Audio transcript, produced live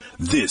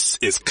This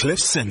is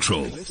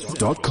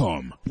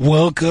CliffCentral.com.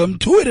 Welcome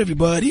to it,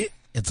 everybody.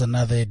 It's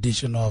another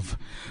edition of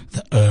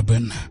the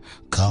Urban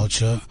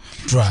Culture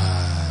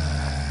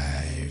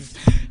Drive.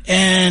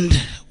 And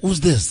who's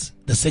this?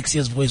 The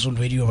sexiest voice on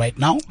radio right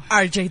now?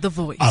 RJ the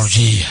Voice.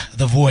 RJ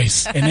the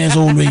Voice. And as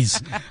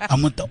always,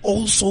 I'm with the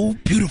also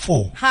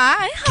beautiful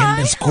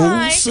Candace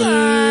Coulson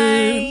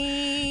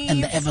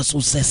and the ever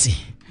so sassy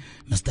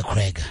Mr.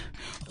 Craig.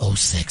 Oh,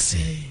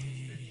 sexy.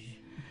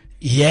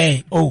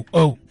 Yay. Oh.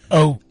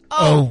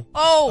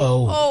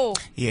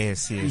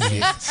 Yes. You know,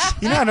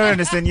 I don't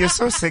understand. You're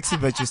so sexy,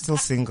 but you're still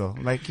single.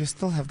 Like, you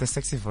still have the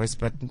sexy voice,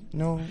 but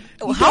no.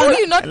 How are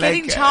you not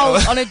getting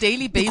chows on a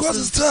daily basis? Because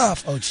it's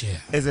tough out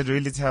here. Is it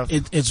really tough?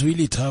 It's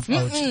really tough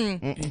out here.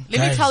 Let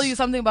me tell you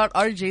something about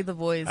RJ the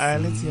Voice.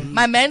 Let's hear.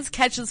 My man's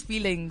catches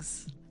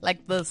feelings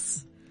like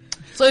this.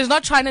 So he's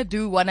not trying to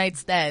do one night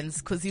stands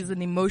because he's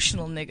an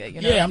emotional nigga, you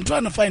know? Yeah, I'm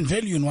trying to find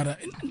value in what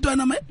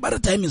but the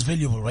time is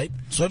valuable, right?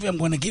 So if I'm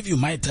going to give you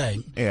my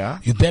time,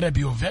 you better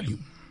be of value.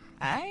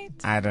 Right?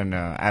 I don't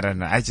know.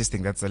 I just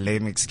think that's a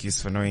lame excuse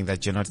for knowing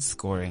that you're not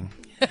scoring.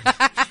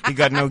 You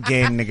got no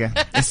game, nigga.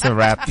 It's a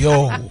wrap.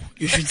 Yo,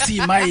 you should see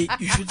my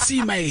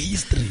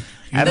history.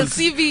 Your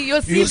CV.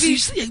 You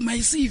see my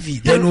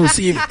CV. Then we'll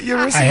see. Your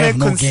resume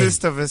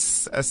consists of a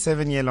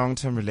 7-year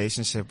long-term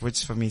relationship,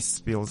 which for me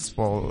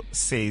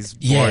says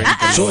boring.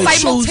 So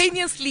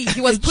simultaneously, he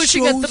was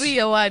pushing a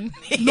 3-year one.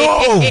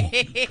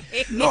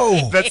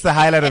 No. That's the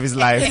highlight of his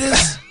life. It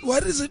is,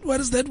 what is it? What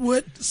is that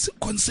word?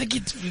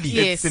 Consecutively.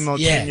 Yes.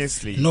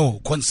 Simultaneously. Yeah.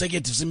 No,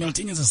 consecutive.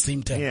 Simultaneous at the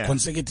same time. Yeah.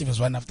 Consecutive is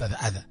one after the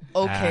other.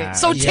 Okay.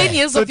 So 10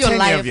 years of your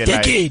life.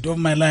 Decade of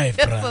my life,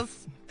 bro.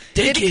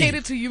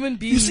 Dedicated to human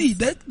beings. You see,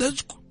 that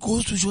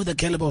goes to show the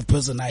caliber of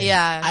person I am.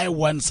 Yeah. I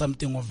want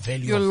something of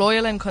value. You're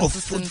loyal and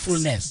consistent. Of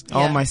fruitfulness. Yeah.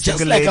 All my single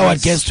just ladies. Like our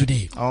guest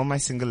today. All my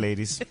single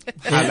ladies.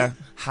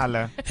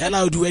 Holla.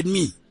 Hello, do at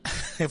me.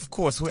 Of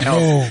course, who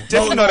else?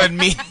 Definitely not at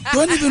me.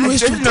 Don't even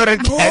waste your time.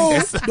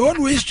 Don't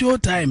waste your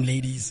time,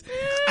 ladies.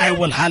 I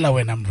will holla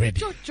when I'm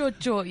ready.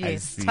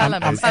 Yes. I'm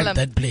at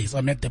that place.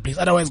 I'm at the place.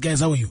 Otherwise, guys,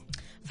 how are you?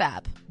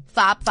 Fab.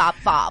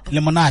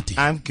 Lemonati.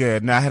 I'm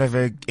good. No, I had a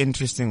very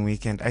interesting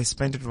weekend. I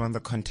spent it with one of the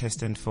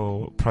contestant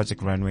for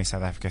Project Runway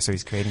South Africa, so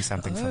he's creating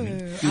something for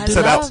me. I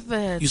love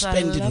it. You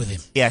spent it with him?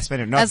 Yeah, I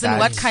spent it. Not as that. in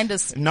what kind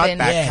of spend? Not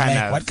that kind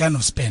like of. What kind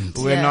of spend?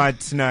 We're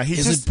not. No,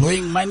 he's Is just it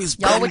blowing money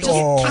spend we're just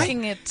or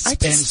kicking it.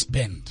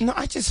 Spend? No,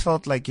 I just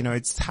felt like,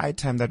 it's high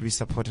time that we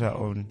support our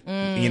own.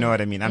 You know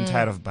what I mean? I'm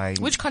tired of buying.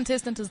 Which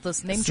contestant is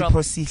this? Name drop.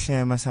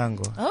 Siposihle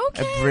Masango.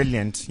 Okay.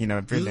 Brilliant.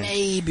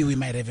 Maybe we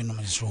might have it on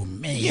the show.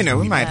 Maybe.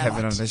 We might have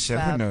it on the show.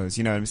 Who knows?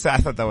 So I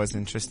thought that was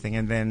interesting.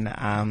 And then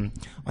on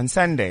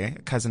Sunday,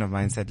 a cousin of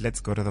mine said, let's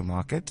go to the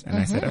market. And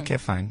I said, okay,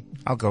 fine.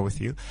 I'll go with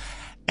you.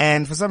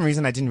 And for some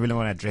reason, I didn't really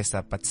want to dress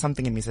up, but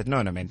something in me said,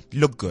 no, man,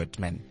 look good,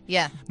 man.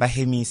 Yeah.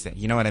 Bahemise,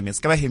 you know what I mean?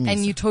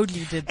 And you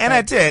totally did. And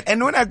I did.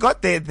 And when I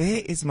got there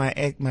is my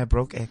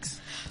broke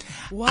ex.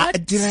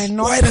 What? Did I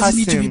not Why does he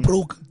need to be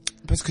broke?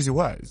 Because he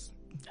was.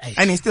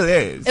 And he still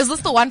is. Is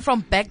this the one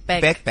from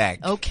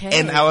Backpack? Okay.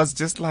 And I was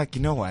just like,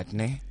 you know what,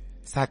 ne?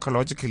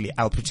 Psychologically,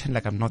 I'll pretend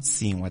like I'm not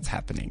seeing what's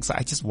happening. So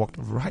I just walked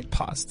right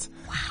past.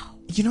 Wow.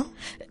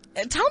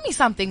 Tell me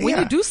something. When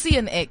you do see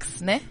an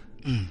ex, ne?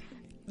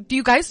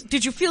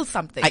 Did you feel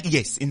something?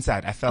 Yes,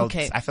 inside. I felt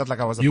like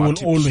I was you about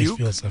to will always puke.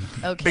 feel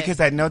something. Okay. Because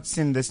I'd not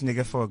seen this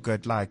nigga for a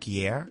good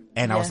year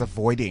and I was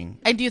avoiding.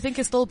 And do you think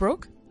he's still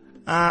broke?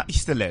 He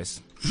still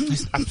is.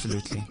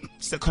 Absolutely.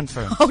 Still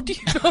confirmed. How do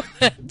you know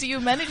that? Do you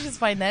manage his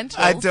financials?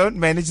 I don't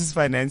manage his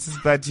finances,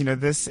 but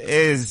this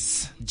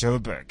is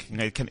Joburg.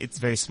 It's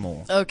very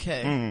small.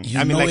 Okay.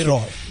 It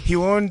all. He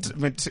won't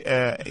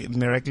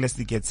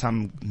miraculously get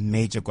some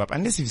major guap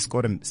unless he's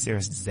got a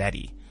serious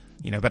zaddy.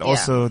 But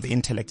also the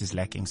intellect is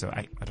lacking, so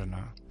I don't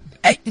know.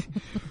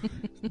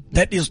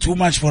 That is too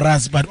much for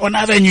us, but on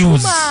other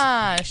news,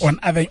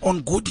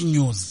 on good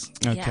news,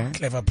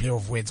 clever play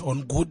of words,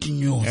 on good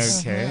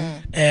news,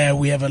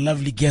 we have a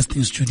lovely guest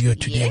in studio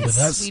today with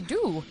us. Yes, we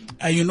do.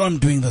 I'm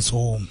doing this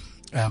whole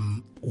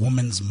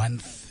Women's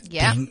Month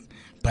thing,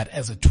 but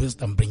as a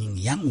twist, I'm bringing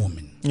young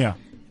women,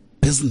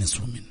 business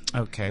women,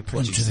 onto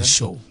the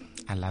show.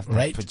 I love that,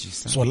 right?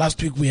 Producer. So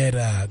last week we had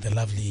the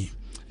lovely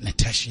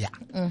Natasha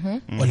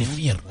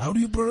Olivier. How do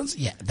you pronounce?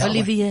 Yeah,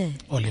 Olivier.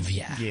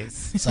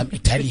 Yes. Some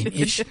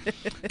Italian-ish.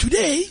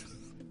 Today,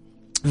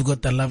 we've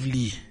got the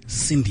lovely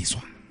Cindy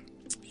Swan.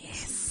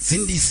 Yes.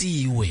 Cindy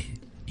Siwe.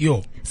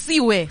 Yo.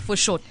 Siwe for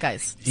short,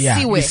 guys.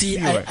 Yeah. Siwe. You see,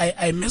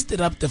 I messed it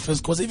up the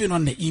first, because even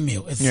on the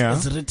email, it's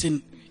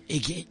written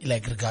aka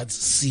like regards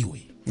Siwe.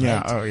 Right?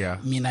 Yeah. Oh, yeah.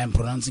 I mean, I'm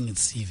pronouncing it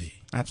Siwe.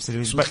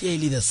 Absolutely. So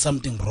clearly there's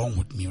something wrong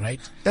with me, right?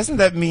 Doesn't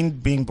that mean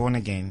being born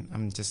again?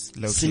 I'm just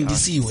low-key Cindy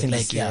Siwe,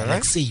 right?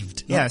 like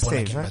saved. Yeah, not born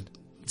saved, again, right?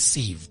 but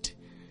saved.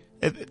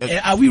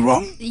 Are we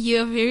wrong?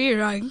 You're very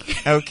wrong.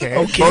 Okay.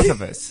 Both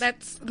of us.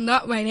 That's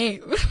not my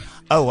name.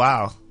 Oh,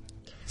 wow.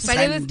 My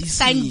name is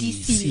Sandy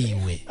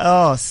Siwe.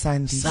 Oh,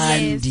 Sandy.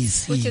 Sandy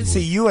Siwe.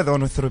 See, you are the one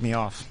who threw me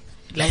off.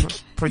 Like,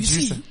 producer.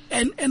 You see,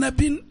 and I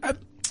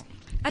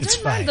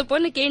don't know the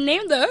born again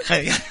name though.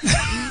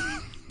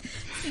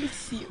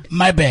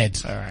 My bad.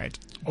 All right.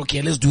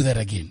 Okay, let's do that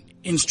again.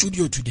 In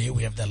studio today,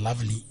 we have the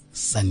lovely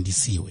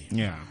Sandisiwe.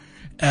 Yeah.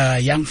 A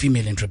young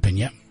female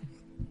entrepreneur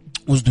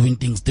who's doing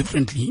things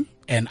differently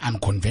and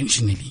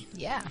unconventionally.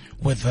 Yeah.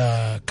 With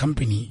a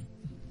company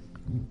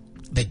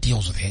that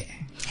deals with hair.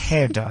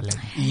 Hair, darling.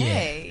 Yeah.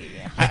 Hey.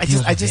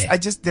 I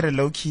just did a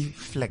low key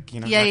flick, you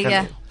know. Yeah, like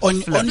yeah.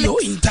 On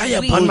your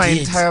entire bald on my head.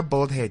 entire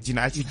bald head, you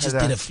know. I You just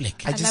did a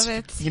flick. I just, love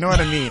it. you know what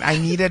I mean? I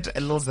needed a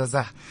little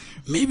zaza.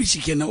 Maybe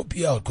she can help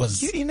you out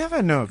because You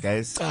never know,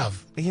 guys.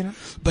 Tough. You know.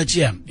 But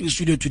yeah, in the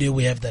studio today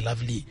we have the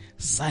lovely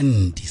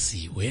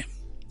Sandisiwe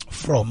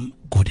from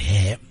Good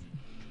Hair.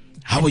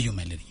 How are you,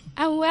 Melody?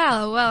 I'm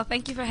well.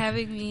 Thank you for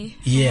having me.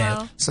 Yeah.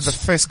 Well, So the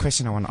first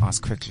question I want to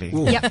ask quickly.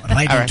 Ooh, Yep.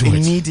 right All right, into it.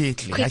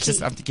 immediately. Quickly.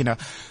 I'm thinking,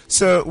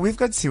 so we've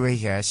got Siwe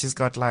here. She's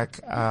got like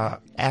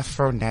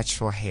Afro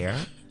natural hair.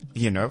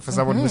 You know, for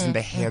someone who's in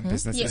the hair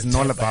business, Yes. it's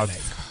all Type I about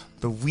like.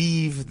 the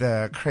weave,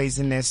 the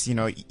craziness. You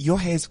know, your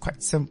hair is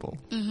quite simple.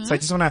 So I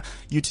just want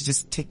you to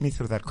just take me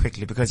through that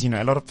quickly because, you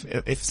know, a lot of,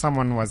 if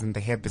someone was in the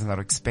hair business, I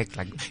would expect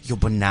like your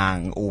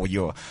Bonang or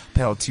your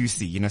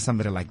Peltusi, you know,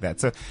 somebody like that.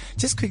 So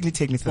just quickly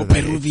take me through Or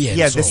that. Peruvian,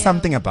 Yeah, so- there's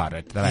something about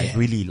it that Yeah. I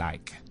really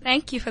like.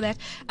 thank you for that.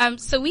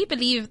 So we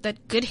believe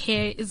that good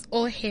hair is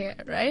all hair,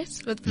 right?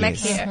 With black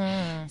Yes.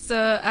 hair.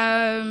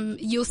 So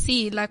you'll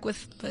see, like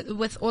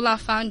with all our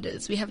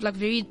founders, we have like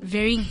very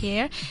varying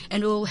hair,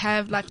 and we'll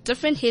have like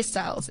different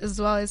hairstyles as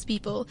well as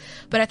people.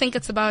 But I think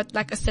it's about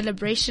like a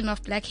celebration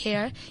of black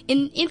hair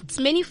in its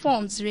many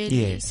forms,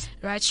 really. Yes.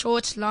 Right?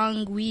 Short,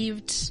 long,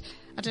 weaved.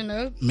 I don't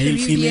know, Male,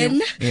 Peruvian,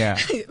 female. Yeah.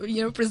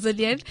 you know,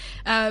 Brazilian,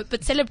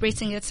 but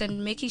celebrating it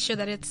and making sure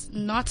that it's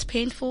not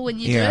painful when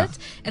you Yeah. do it,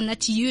 and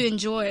that you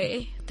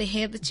enjoy the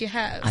hair that you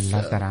have. I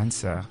love So, that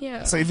answer.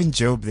 Yeah. So even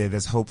Job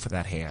there's hope for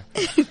that hair.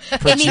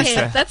 Any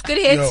hair, that's good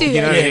hair Yo, too.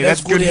 You know, yeah,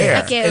 that's good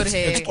hair. Okay. It's, Good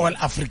hair. it's all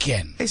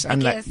African. It's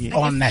unlike, guess. you, I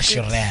All guess it's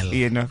natural.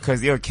 you know,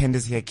 cause your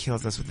Candace hair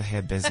kills us with the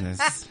hair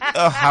business.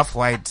 Oh, half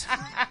white.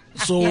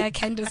 So, Yeah,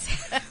 Candace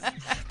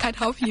can't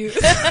help you.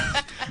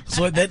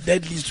 so that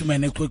leads to my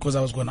next question because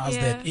I was going to ask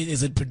Yeah. that.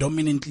 Is it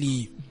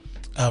predominantly,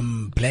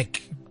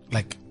 black,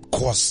 like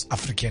coarse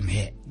African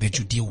hair that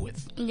you deal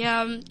with?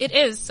 Yeah, it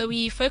is. So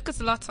we focus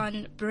a lot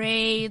on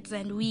braids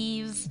and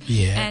weaves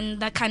Yeah. and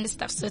that kind of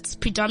stuff. So it's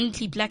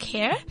predominantly black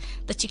hair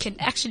that you can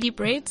actually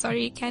braid.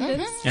 Sorry,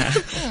 Candace.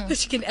 That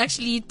you can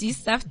actually do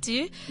stuff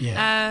to.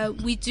 Yeah.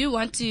 We do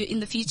want to in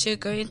the future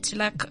go into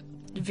like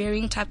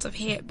varying types of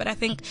hair, but I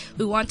think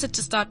we wanted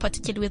to start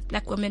particularly with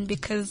black women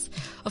because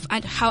of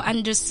how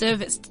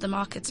underserviced the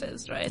market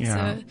is, right? Yeah.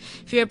 So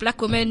if you're a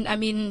black woman, I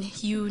mean,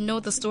 you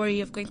know the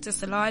story of going to a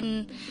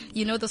salon,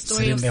 you know the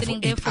story Sitting of there sitting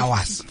for there 8 for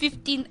hours.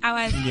 15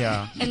 hours.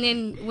 Yeah. And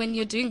then when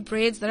you're doing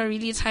braids that are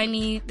really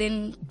tiny,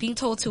 then being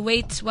told to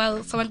wait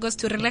while someone goes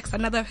to relax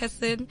another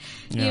person,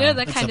 you Yeah. know,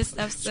 that It's kind a- of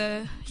stuff.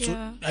 So, yeah.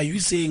 So are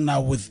you saying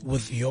now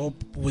with your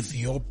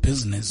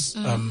business,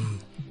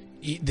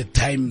 the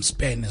time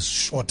span is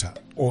shorter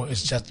or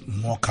it's just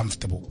more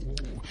comfortable?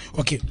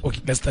 Okay,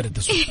 let's start it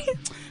this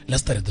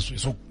way.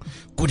 So,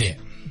 good hair,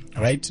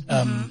 right?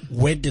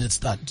 Where did it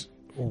start?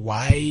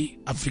 Why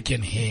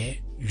African hair?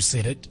 You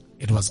said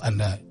it's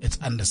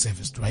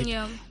underserviced, right?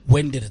 Yeah.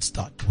 When did it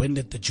start? When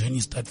did the journey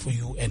start for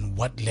you and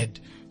what led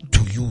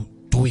to you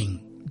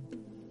doing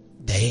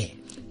the hair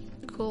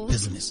Cool.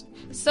 business?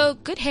 So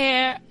Good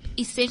Hair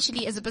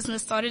essentially as a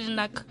business started in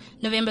like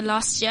November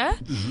last year,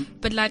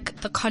 but like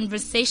the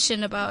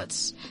conversation about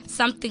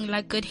something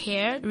like Good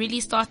Hair really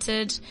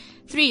started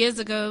 3 years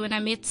ago when I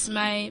met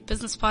my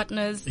business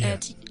partners Yeah.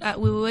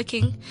 we were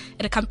working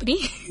at a company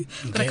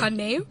that I Okay. can't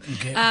name.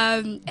 Okay.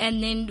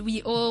 And then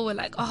we all were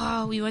like,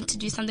 oh, we want to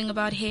do something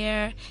about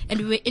hair. And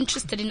we were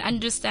interested in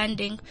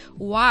understanding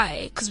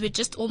why, because we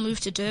just all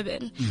moved to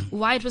Durban,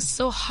 why it was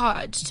so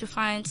hard to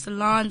find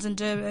salons in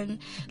Durban,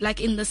 like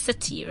in the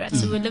city, right?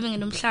 So we were living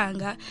in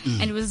Umhlanga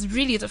and it was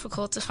really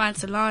difficult to find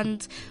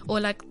salons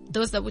or like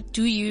those that would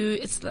do you.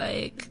 It's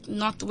like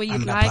not the way you'd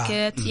Under like par.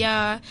 it.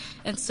 Yeah.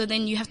 And so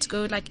then you have to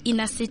go like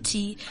inner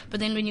city, but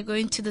then when you go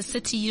into the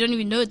city, you don't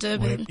even know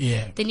Durban.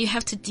 Yeah. Then you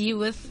have to deal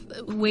with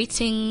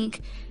waiting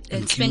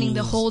and And spending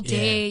the queues, whole yeah.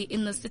 day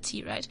in the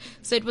city, right?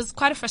 So it was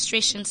quite a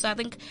frustration. So I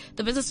think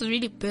the business was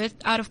really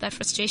birthed out of that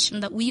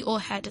frustration that we all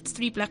had. It's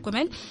 3 black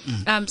women.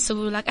 So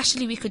we were like,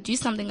 actually, we could do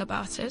something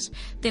about it.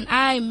 Then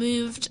I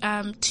moved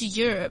to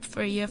Europe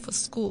for a year for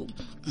school.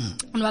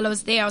 And while I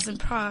was there, I was in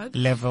Prague.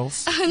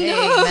 Levels. Hey,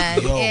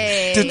 man. Yo.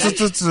 Hey. Tu, tu,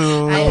 tu,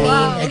 tu.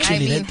 Wow. Actually, I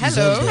mean, that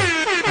deserves hello.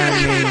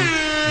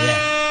 that.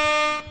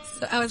 Yeah.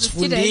 So I was a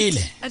Sfundile.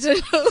 student. I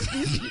don't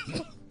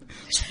know.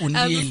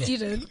 I was a Sfundile.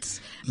 student.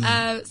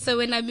 So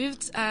when I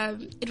moved,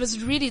 it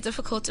was really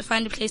difficult to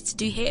find a place to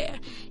do hair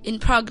in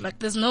Prague. Like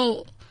there's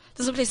no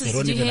there's no places They to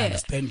don't do even hair.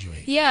 understand you.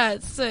 Yeah,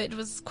 so it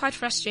was quite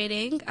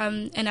frustrating,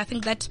 and I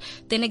think that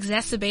then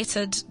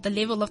exacerbated the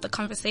level of the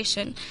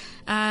conversation.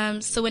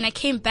 So when I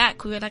came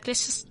back, we were like,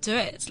 let's just do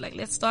it. Like,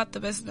 let's start the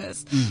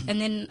business.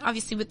 And then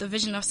obviously with the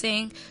vision of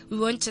saying we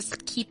won't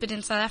just keep it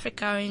in South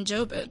Africa or in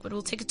Joburg, but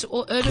we'll take it to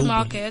all urban Globally,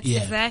 markets.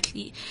 yeah.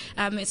 Exactly.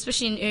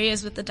 Especially in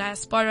areas with the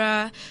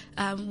diaspora,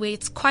 where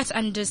it's quite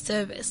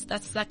underserviced.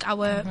 That's like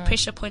our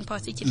pressure point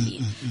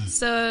particularly.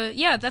 So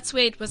yeah, that's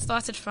where it was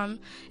started from.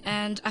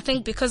 And I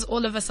think because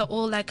all of us are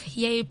all like,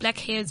 yay, black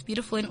hair is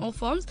beautiful in all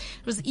forms,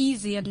 it was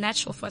easy and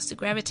natural for us to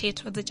gravitate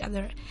towards each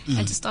other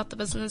and to start the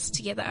business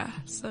together.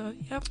 So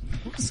yeah.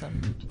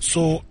 Awesome.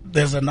 So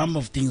there's a number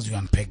of things you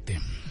unpack there.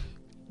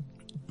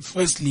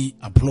 Firstly,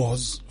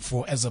 applause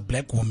for, as a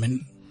black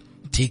woman,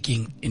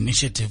 taking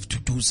initiative to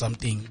do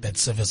something that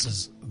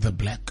services the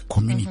black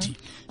community.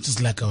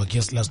 Just like our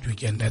guest last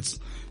week, and that's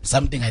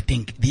something I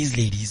think these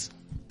ladies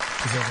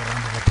deserve a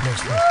round of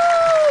applause for.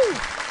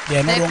 They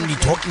are not only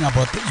talking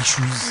about the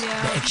issues,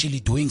 they're actually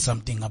doing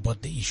something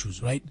about the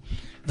issues, right?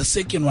 The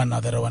second one now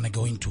that I want to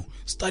go into,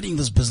 starting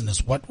this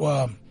business, what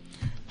were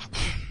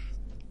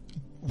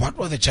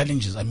the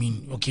challenges? I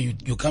mean, okay,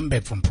 you come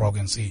back from Prague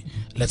and say,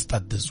 let's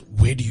start this.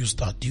 Where do you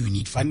start? Do you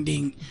need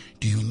funding?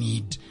 Do you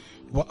need,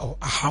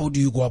 how do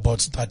you go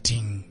about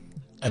starting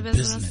a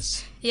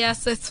business? Yeah,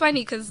 so it's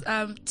funny because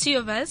two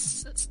of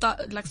us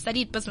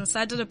studied business. So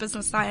I did a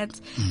business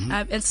science,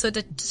 and so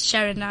did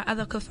Sharon, our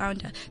other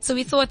co-founder. So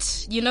we thought,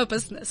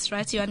 business,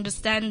 right? You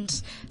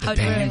understand how it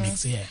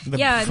works.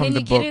 Yeah. And then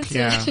you get into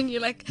it and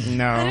you're like,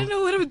 No. I don't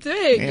know what I'm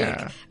doing.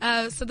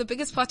 Yeah. So the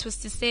biggest part was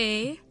to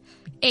say,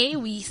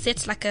 we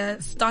set like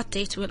a start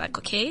date. We're like,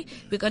 okay,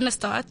 we're going to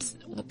start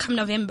come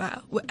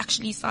November. We're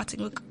actually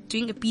starting. We're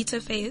doing a beta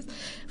phase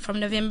from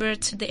November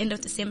to the end of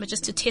December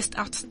just to test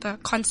out the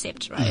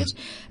concept, right?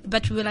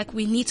 But we were like,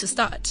 we need to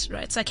start,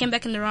 right? So I came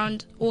back in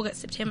around August,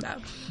 September.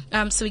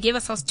 So we gave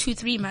ourselves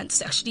 2-3 months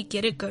to actually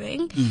get it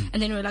going.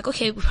 And then we were like,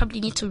 okay, we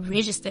probably need to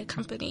register a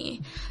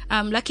company.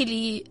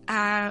 Luckily,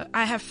 I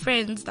have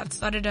friends that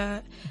started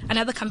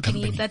another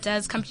company that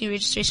does company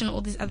registration,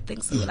 all these other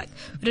things. So we're like,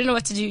 we don't know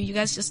what to do. You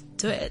guys just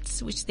do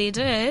it, which they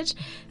did.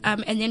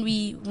 And then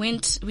we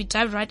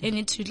dived right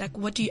into like,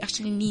 what do you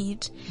actually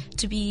need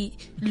to be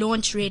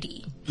launch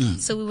ready?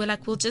 So we were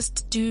like, we'll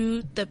just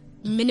do the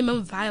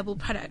minimum viable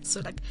product.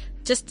 So like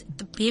just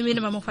the bare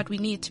minimum of what we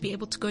need to be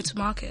able to go to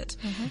market.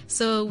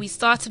 So we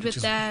started with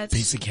that.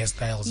 Basic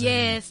hairstyles.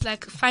 Yes,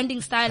 like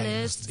finding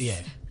stylists. Yeah.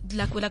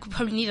 Like we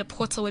probably need a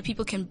portal where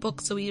people can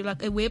book. So we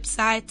like a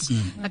website,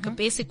 like a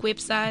basic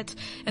website.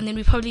 And then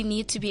we probably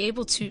need to be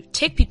able to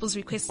take people's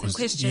requests and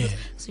questions. Yeah.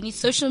 So we need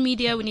social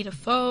media. We need a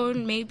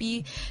phone,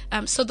 maybe.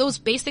 So those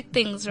basic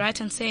things, right?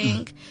 And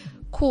saying,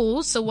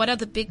 cool. So what are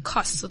the big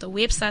costs? So the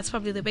website's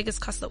probably the biggest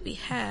cost that we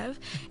have.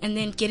 And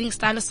then getting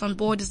stylists on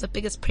board is the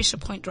biggest pressure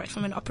point, right?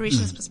 From an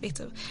operations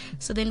perspective.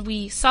 So then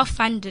we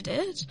self-funded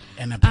it.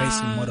 And a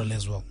pricing model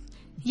as well.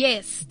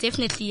 Yes,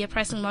 definitely a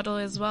pricing model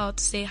as well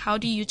to say how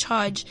do you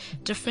charge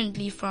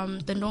differently from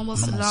the normal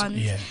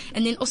salons,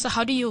 and then also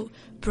how do you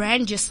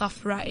brand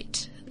yourself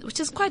right, which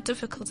is quite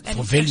difficult.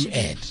 For value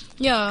add.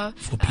 Yeah.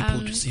 For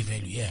people to see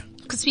value, yeah.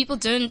 Because people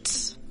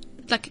don't,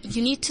 like,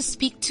 you need to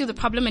speak to the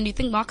problem and you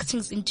think marketing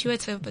is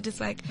intuitive, but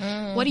it's like,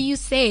 what do you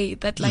say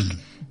that like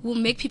will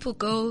make people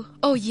go,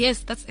 oh yes,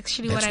 that's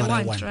actually what I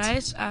want,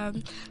 right?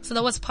 So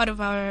that was part of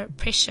our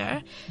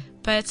pressure.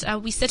 But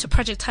we set a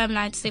project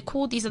timeline to say,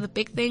 cool, these are the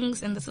big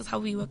things and this is how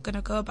we were going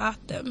to go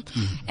about them.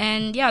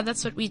 And yeah,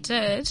 that's what we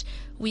did.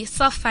 We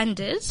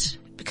self-funded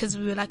because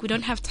we were like, we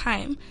don't have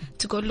time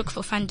to go look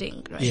for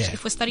funding, right? Yeah.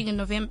 If we're starting in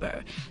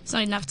November, it's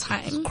not enough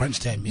time. It's crunch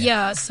time,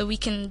 Yeah, so we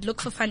can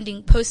look for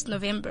funding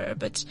post-November,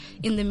 but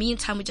in the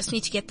meantime, we just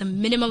need to get the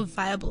minimum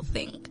viable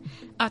thing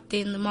out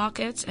there in the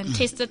market and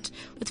test it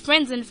with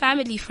friends and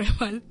family for a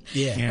month.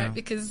 Yeah. Right?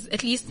 Because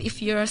at least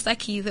if you're a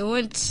Saki, they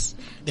won't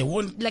tell I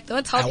want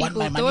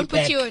people, my they won't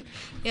money put you on,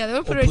 they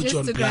won't put or it on put you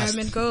on blast.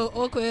 Instagram and go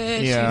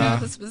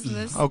awkward, this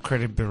business. Oh,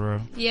 credit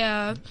bureau.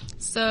 Yeah.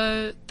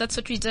 So that's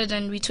what we did,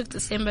 and we took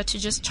December to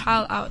just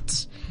trial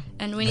out.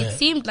 And when it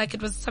seemed like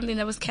it was something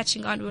that was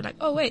catching on, we were like,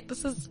 oh wait,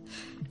 this is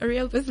a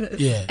real business.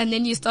 Yeah. And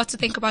then you start to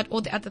think about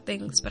all the other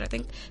things. But I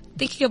think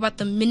thinking about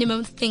the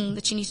minimum thing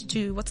that you need to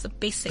do, what's the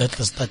basic? That's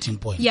the starting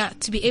point. Yeah,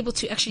 to be able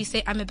to actually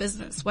say, I'm a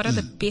business. What are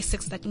the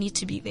basics that need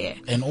to be there?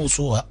 And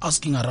also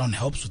asking around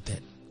helps with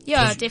that.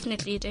 Yeah,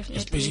 definitely.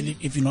 Especially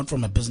if you're not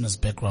from a business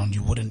background,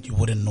 you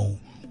wouldn't know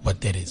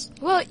what that is.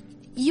 Well,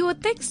 you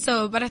would think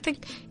so, but I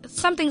think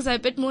some things are a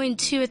bit more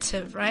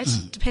intuitive, right?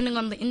 Depending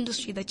on the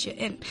industry that you're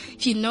in.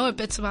 If you know a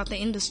bit about the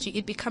industry,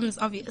 it becomes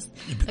obvious.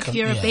 Like if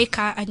you're a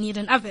baker, I need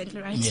an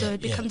oven, right? Yeah, so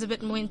it becomes a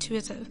bit more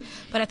intuitive.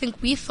 But I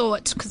think we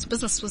thought, because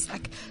business was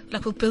like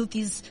we'll build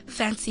these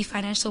fancy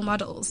financial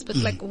models, but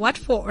like what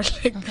for?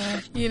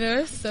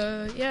 Like,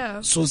 so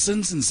yeah. So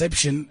since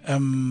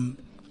inception,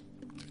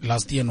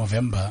 last year,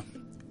 November,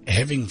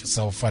 having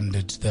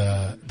self-funded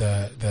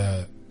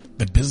the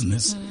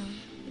business,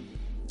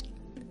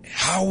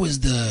 how is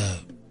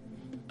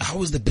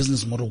the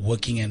business model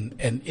working,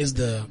 and is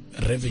the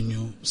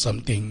revenue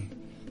something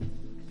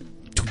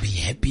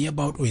happy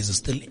about, or is it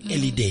still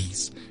early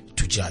days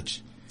to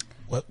judge?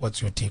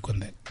 What's your take on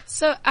that?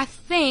 So I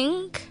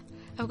think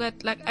I've got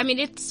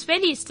it's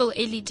fairly still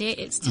early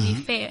days to be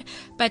fair,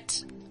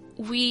 but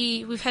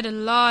we've had a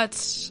lot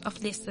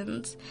of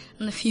lessons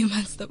in the few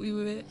months that we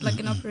were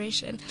in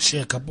operation.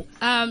 Share a couple.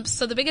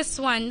 So the biggest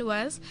one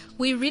was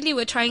we really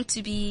were trying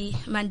to be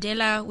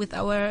Mandela with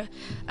our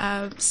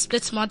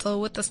split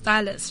model with the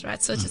stylists,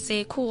 right? So to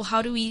say, cool,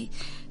 how do we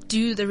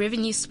do the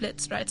revenue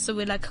splits, right? So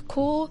we're like,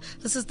 cool,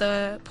 this is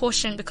the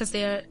portion, because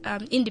they're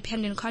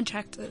independent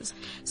contractors.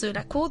 So we're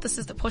like, cool, this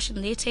is the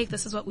portion they take,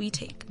 this is what we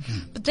take.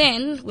 But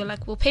then we're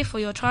like, we'll pay for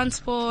your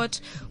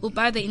transport, we'll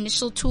buy the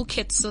initial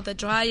toolkits, so the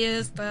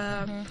dryers,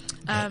 the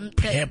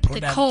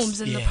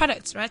combs and the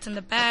products, right? And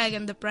the bag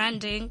and the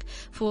branding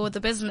for the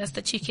business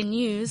that you can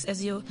use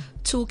as your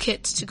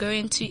toolkit to go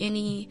into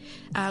any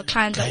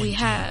client that we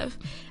have.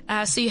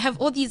 So you have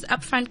all these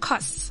upfront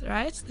costs,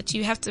 right, that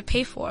you have to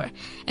pay for.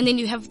 And then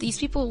you have these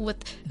people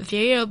with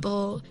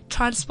variable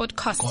transport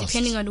costs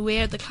depending on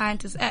where the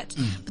client is at.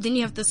 But then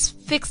you have this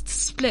fixed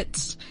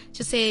split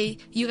to say,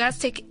 you guys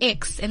take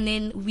X and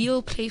then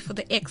we'll pay for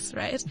the X,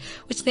 right?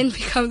 Which then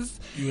becomes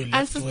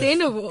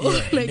unsustainable.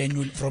 And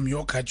then from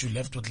your cut, you're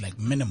left with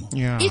minimal.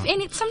 Yeah. If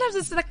any, sometimes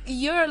it's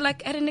you're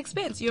at an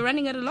expense. You're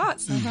running at a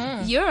loss.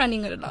 You're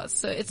running at a loss.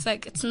 So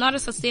it's not a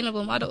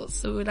sustainable model.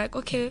 So we're like,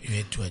 okay. You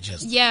had to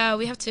adjust. Yeah,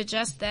 we have to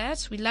adjust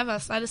that. We love our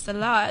stylists a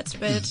lot,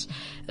 but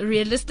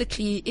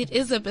realistically, it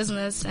is a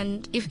business,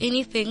 and if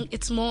anything,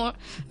 it's more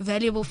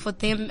valuable for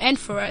them and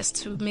for us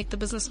to make the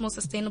business more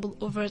sustainable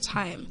over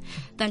time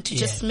than to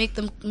just make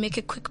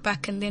a quick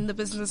buck and then the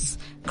business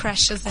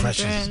crashes and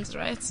burns,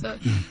 right? So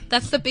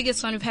that's the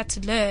biggest one we've had to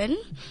learn.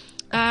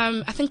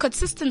 I think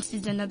consistency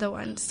is another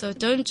one. So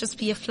don't just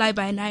be a fly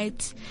by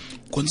night.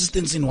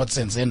 Consistency in what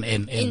sense?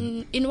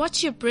 In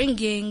what you're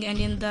bringing, and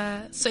in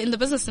the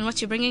business, in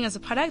what you're bringing as a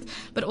product,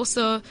 but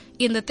also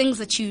in the things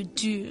that you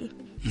do.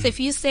 So if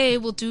you say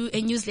we'll do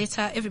a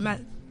newsletter every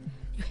month,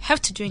 you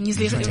have to do a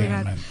newsletter every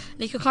month.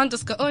 You can't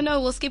just go, oh no,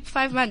 we'll skip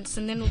 5 months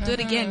and then we'll do it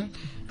again.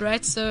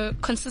 Right? So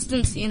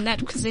consistency in that,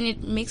 because then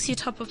it makes you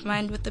top of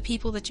mind with the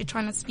people that you're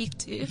trying to speak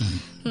to.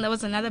 And that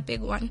was another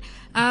big one.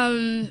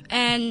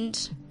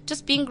 And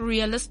just being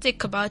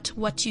realistic about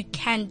what you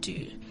can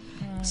do.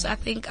 So I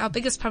think our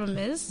biggest problem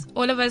is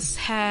all of us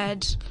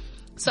had.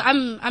 So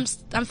I'm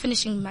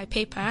finishing my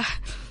paper.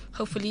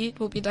 Hopefully it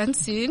will be done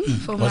soon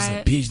for What's my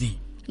a PhD.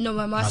 No,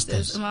 my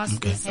master's. Okay.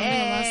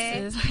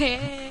 Master's.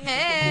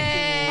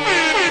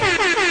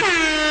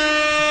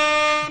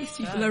 These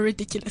people are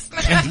ridiculous.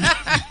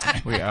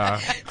 We are.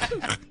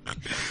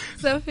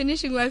 So I'm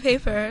finishing my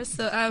paper.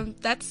 So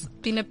that's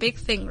been a big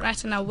thing,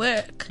 right, in our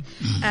work.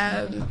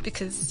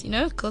 Because,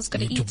 girls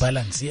gotta eat. To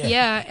balance,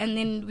 Yeah, and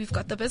then we've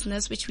got the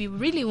business, which we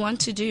really want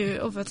to do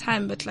over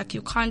time, but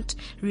you can't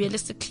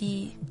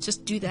realistically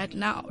just do that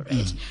now,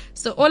 right?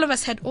 So all of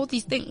us had all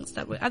these things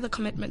that were other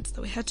commitments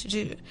that we had to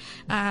do.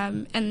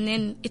 And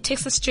then it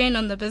takes a strain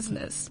on the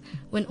business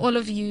when all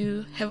of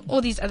you have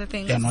all these other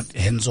things. They're not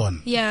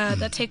hands-on. Yeah,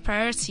 that take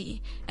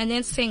priority. And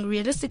then saying,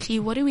 realistically,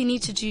 what do we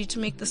need to do to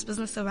make this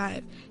business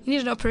survive? You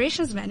need an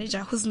operations manager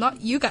who's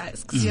not you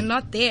guys, because you're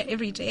not there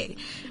every day,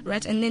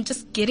 right? And then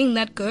just getting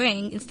that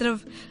going instead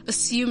of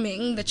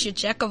assuming that you're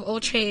jack of all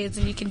trades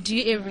and you can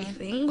do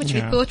everything, which we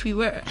thought we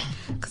were,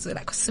 because we're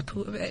like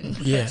superwoman.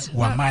 Yeah,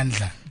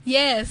 Wamandla.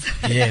 Yes.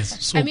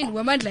 Yes. So,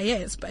 Wamandla,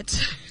 yes, but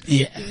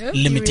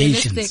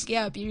limitations.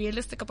 Be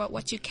realistic about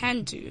what you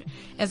can do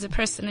as a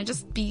person, and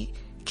just be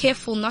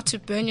careful not to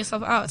burn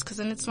yourself out, because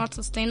then it's not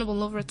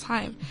sustainable over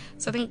time.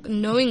 So I think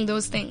knowing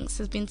those things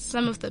has been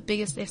some of the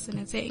biggest lesson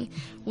in saying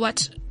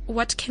what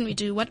can we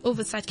do, what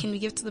oversight can we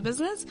give to the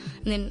business,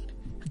 and then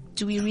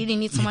do we really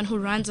need someone who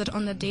runs it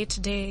on the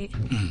day-to-day?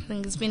 I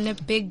think it's been a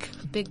big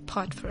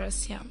part for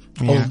us.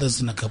 All this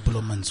in a couple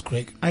of months,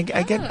 Craig. I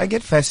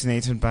get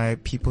fascinated by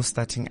people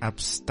starting up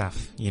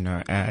stuff,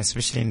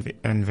 especially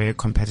in very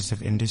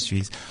competitive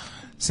industries.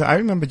 So I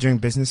remember during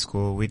business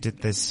school, we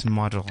did this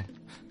model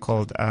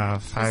called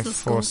Five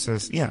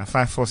Forces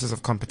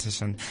of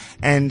Competition.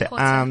 And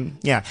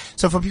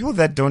so for people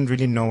that don't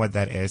really know what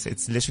that is,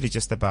 it's literally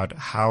just about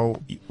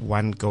how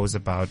one goes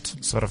about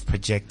sort of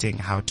projecting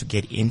how to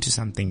get into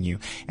something new.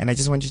 And I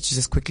just want you to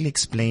just quickly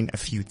explain a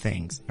few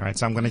things. All right,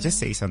 so I'm going to just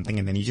say something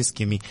and then you just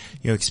give me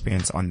your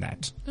experience on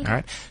that. All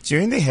right, so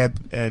you're in the hair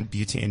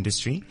beauty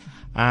industry,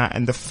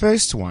 and the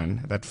first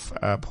one that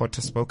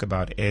Porter spoke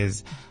about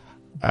is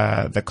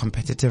the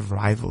competitive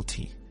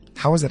rivalry.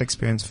 How was that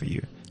experience for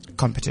you?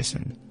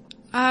 Competition.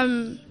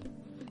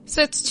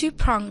 So it's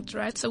two-pronged,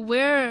 right? So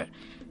we're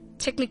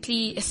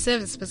technically a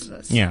service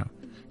business. Yeah.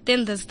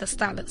 Then there's the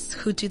stylists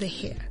who do the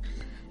hair,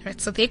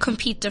 right? So they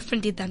compete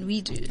differently than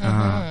we do.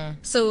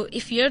 So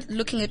if you're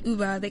looking at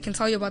Uber, they can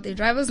tell you about their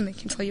drivers and they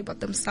can tell you about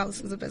themselves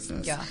as a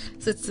business. Yeah.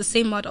 So it's the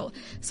same model.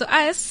 So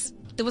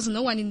there was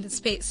no one in the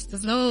space.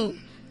 There's no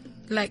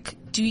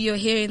do your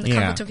hair in the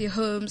comfort of your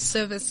home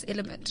service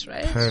element,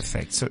 right?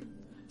 Perfect.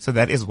 So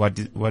that is what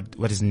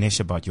is niche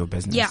about your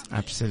business. Yeah.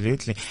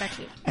 Absolutely.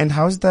 Exactly. And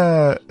how's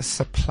the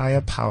supplier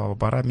power?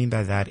 What I mean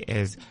by that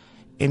is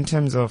in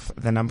terms of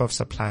the number of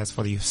suppliers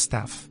for your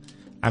stuff,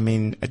 I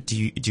mean, do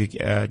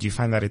you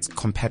find that it's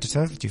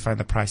competitive? Do you find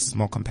the price is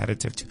more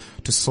competitive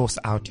to source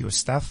out your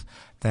stuff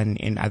than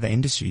in other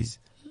industries?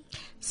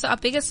 So our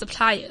biggest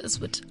suppliers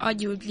would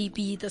arguably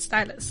be the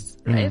stylists,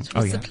 right?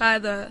 We supply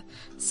the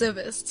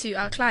service to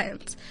our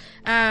clients.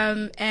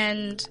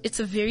 And it's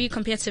a very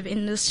competitive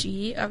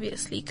industry,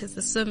 obviously, because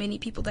there's so many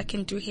people that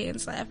can do hair in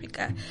South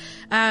Africa.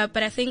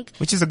 But I think...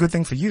 Which is a good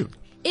thing for you.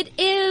 It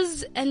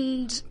is,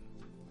 and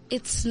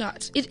it's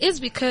not. It is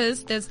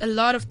because there's a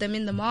lot of them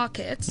in the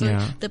market. So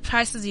the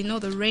prices,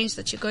 the range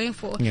that you're going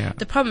for. Yeah.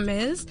 The problem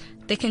is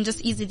they can just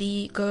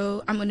easily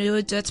go, I'm going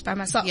to do it by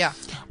myself. Yeah.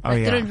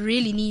 They don't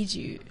really need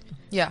you.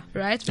 Yeah.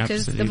 Right?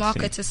 Because the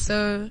market is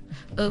so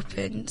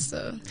open.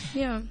 So,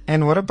 yeah.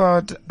 And what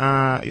about,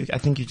 I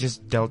think you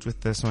just dealt with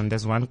this one.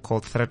 There's one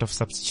called threat of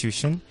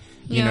substitution,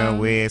 you know,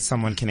 where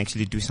someone can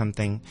actually do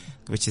something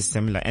which is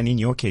similar. And in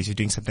your case, you're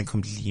doing something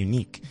completely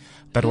unique.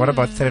 But what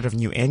about threat of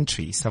new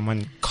entry?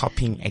 Someone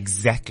copying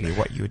exactly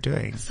what you're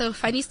doing. So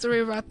funny story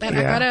about that.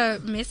 I got a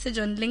message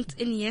on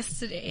LinkedIn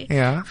yesterday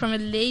from a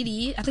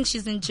lady, I think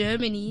she's in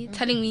Germany,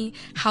 telling me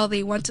how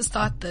they want to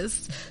start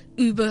this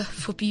Uber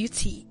for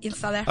beauty in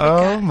South Africa.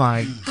 Oh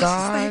my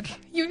God. Like,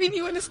 you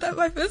really want to start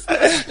my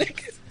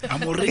business?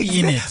 I'm already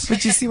in it.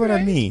 But you see what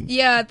I mean?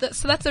 Yeah,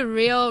 so that's a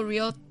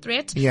real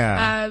threat.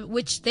 Yeah.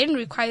 Which then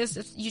requires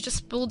that you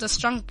just build a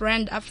strong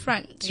brand up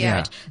front. Yeah.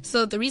 Right?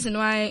 So the reason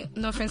why,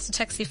 no offense to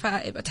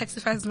Taxify, but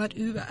Taxify is not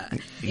Uber.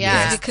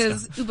 Yeah. Is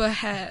because Uber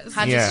has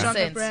 100%. a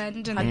stronger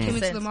brand and came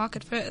into the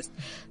market first.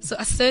 So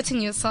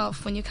asserting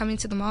yourself when you come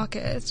into the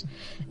market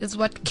is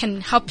what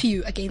can help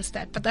you against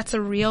that. But that's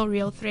a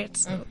real threat.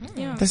 So,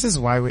 yeah. This is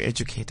why we're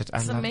educated. I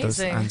love amazing. those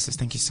answers.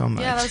 Thank you so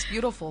much. Yeah, that's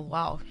beautiful.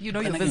 Wow. You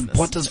know your business.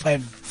 Porter's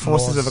 5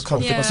 forces of a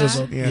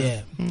competition.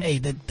 Yeah. Hey,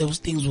 those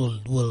things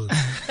will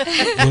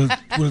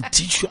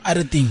teach you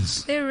other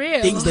things. They're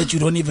real. Things that you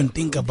don't even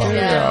think about.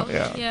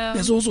 Yeah.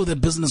 There's also the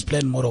business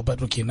plan model,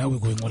 but okay, now we're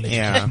going all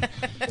education.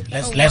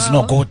 Yeah. Let's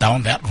not go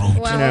down that road.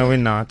 Wow. No, we're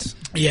not.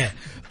 Yeah.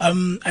 I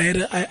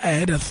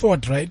had a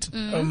thought, right?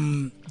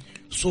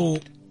 So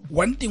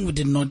one thing we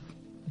did not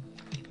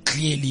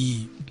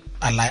clearly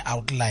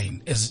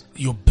outline is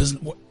your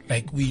business.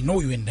 Like, we know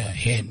you're in the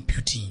hair and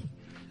beauty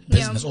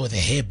business or the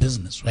hair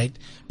business, right?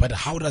 But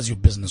how does your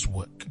business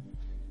work?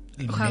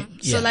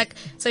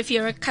 So if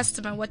you're a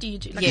customer, what do you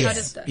do? Like, how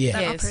does that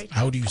operate?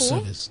 How do you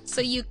service?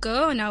 So you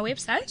go on our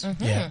website.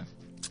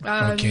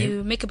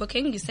 You make a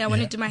booking. You say, I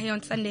want to do my hair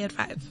on Sunday at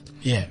 5.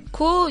 Yeah.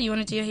 Cool. You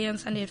want to do your hair on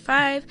Sunday at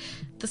 5.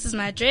 This is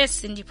my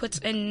address, and you put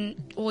in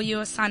all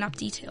your sign-up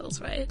details,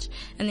 right?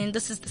 And then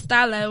this is the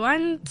style I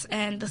want,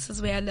 and this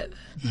is where I live.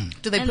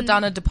 Do they put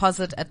down a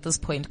deposit at this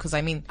point? Because,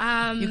 I mean,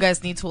 you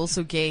guys need to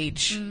also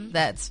gauge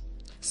that.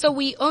 So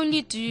we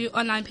only do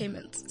online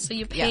payments. So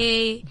you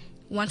pay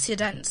once you're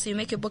done. So you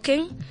make a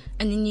booking,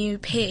 and then you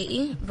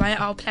pay via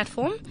our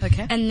platform.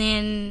 Okay. And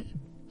then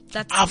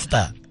that's...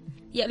 After?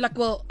 Yeah,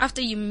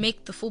 after you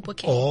make the full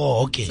booking.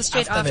 Oh, okay. So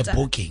straight after the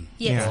booking.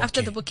 Yes,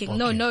 after the booking.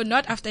 Okay. No,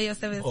 not after your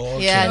service. Oh,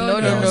 okay. Yeah, no,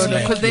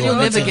 because then you'll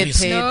never get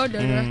paid.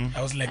 No.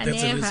 I was like,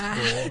 that's a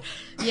risk.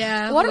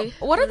 Yeah.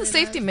 What are the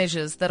safety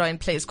measures that are in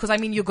place? Because, I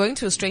mean, you're going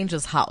to a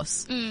stranger's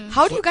house.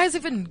 How do you guys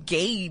even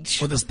gauge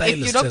for the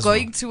stylist if you're not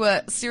going to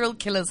a serial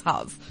killer's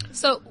house?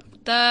 So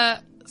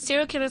the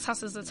serial killer's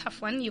house is a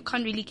tough one. You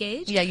can't really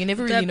gauge. Yeah, you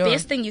never really know. The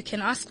best thing you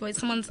can ask for is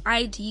someone's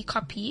ID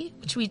copy,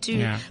 which we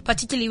do,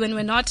 particularly when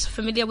we're not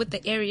familiar with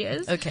the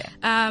areas. Okay.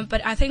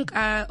 But I think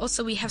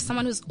also we have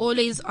someone who's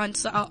always on,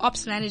 so our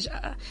ops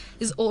manager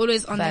is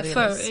always on their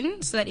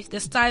phone, so that if the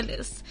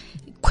stylist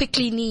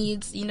quickly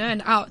needs,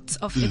 an out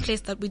of a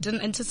place that we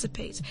didn't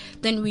anticipate,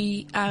 then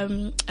we are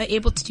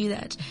able to do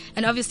that.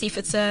 And obviously if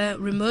it's a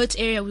remote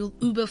area, we'll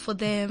Uber for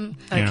them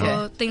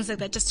or things like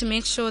that, just to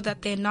make sure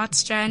that they're not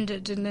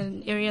stranded in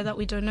an area that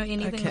we don't know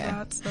anything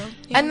about. So,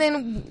 And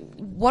then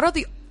what are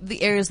the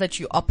areas that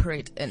you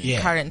operate in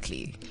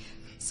currently?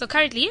 So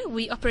currently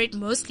we operate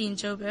mostly in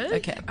Joburg.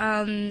 Okay.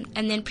 And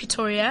then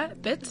Pretoria a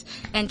bit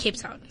and Cape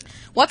Town.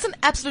 What's an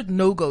absolute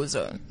no-go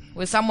zone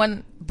where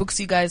someone books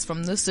you guys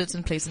from this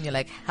certain place and you're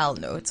like, hell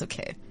no, it's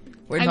okay.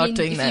 We're not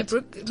doing that.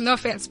 No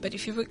offense, but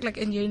if you book like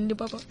in your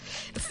Limpopo,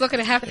 it's not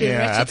going to happen. Yeah,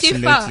 right?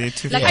 absolutely.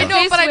 Too far. I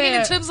know, but I mean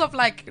in terms of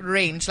like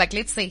range, like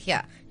let's say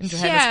here in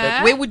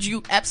Johannesburg, where would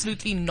you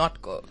absolutely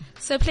not go?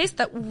 So a place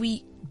that Will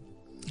you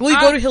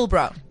go to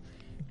Hillbrow?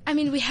 I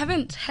mean, we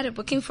haven't had a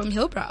booking from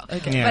Hillbrow.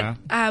 Okay. Yeah.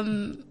 But,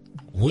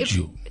 would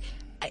you?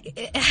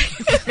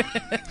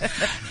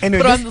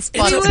 Anyway, Put on the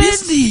spot. It's a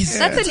business.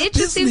 That's an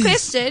interesting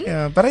question.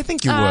 Yeah, but I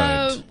think you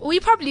would. We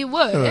probably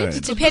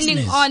would, depending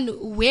business.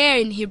 on where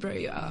in Hebrew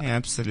you are. Yeah,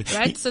 absolutely.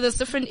 Right? So there's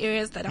different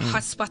areas that are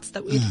hot spots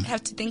that we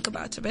have to think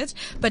about a bit.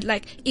 But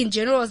like in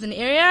general as an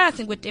area, I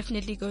think we'd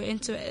definitely go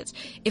into it.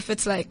 If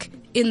it's like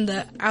in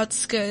the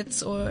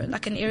outskirts or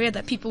like an area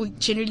that people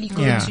generally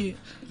go to.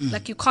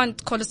 Like you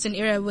can't call us an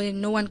area where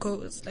no one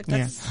goes. Like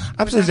that's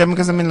absolutely.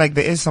 Because I mean, like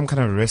there is some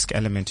kind of risk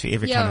element to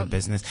every kind of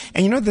business.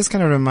 And this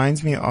kind of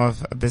reminds me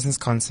of a business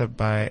concept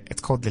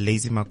it's called the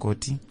Lazy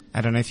Makoti. I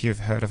don't know if you've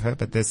heard of her,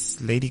 but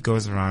this lady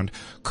goes around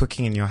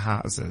cooking in your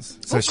houses.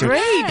 So great.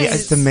 Yeah,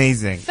 it's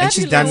amazing.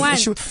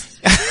 Fabulous.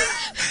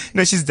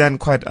 And she's done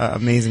quite an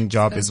amazing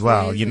job as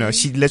well.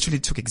 She literally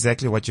took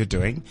exactly what you're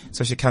doing.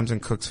 So she comes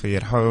and cooks for you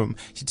at home.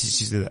 She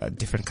teaches you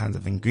different kinds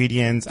of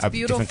ingredients,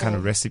 different kind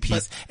of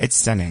recipes. It's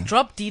stunning.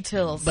 Drop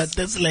details. But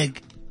that's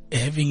like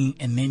having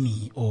a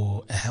nanny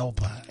or a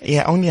helper.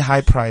 Yeah, only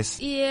high price.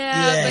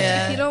 Yeah,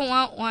 but if you don't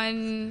want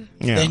one,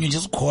 then you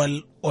just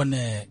call on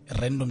a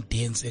random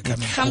dance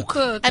come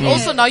cook. And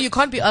also now you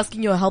can't be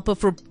asking your helper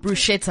for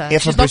bruschetta. Yeah,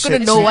 She's not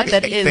going to know what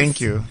that is. Thank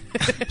you.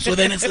 So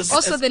then it's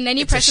also the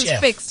nanny price is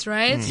fixed,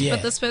 right? Yeah.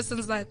 But this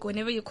person's like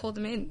whenever you call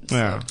them in.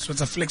 Yeah. So it's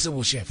a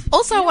flexible chef.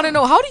 Also, I want to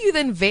know, how do you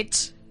then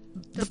vet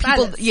the people?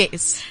 stylists.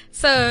 Yes.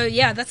 So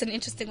yeah, that's an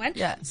interesting one.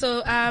 Yeah.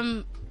 So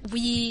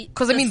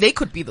because they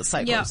could be the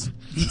psychos. Yeah.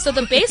 So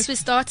the base we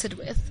started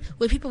with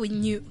were people we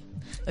knew.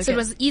 Okay. So it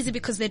was easy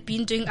because they'd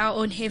been doing our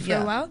own hair for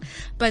a while.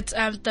 But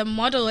the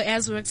model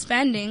as we're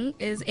expanding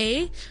is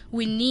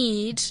we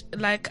need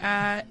like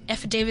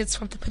affidavits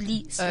from the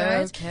police,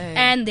 right? Okay.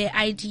 And their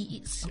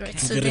IDs, right?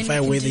 To So verify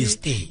then we where can they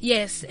stay.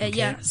 Yes,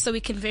 yeah. So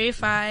we can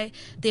verify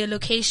their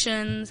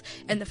locations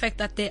and the fact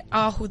that they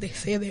are who they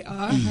say they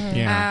are.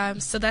 Yeah.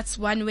 So that's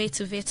one way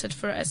to vet it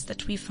for us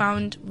that we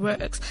found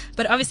works.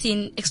 But obviously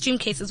in extreme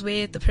cases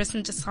where the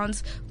person just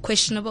sounds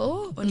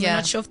questionable or we're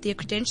not sure of their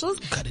credentials,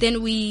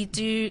 then we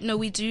do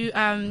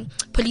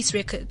police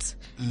records.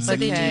 So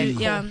they do,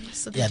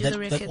 so they do the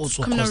records,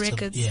 also criminal costs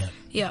records.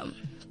 Yeah.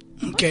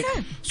 Okay.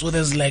 So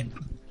there's like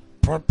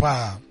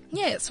proper.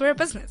 Yes, we're a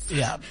business.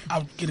 Yeah,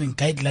 I'm getting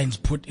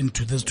guidelines put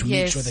into this to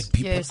make sure that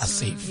people are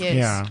safe. Yes.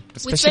 Yeah. We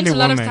Especially spent a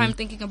lot women. of time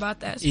thinking about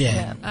that.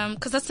 Yeah.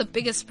 Because that's the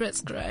biggest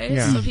risk, right?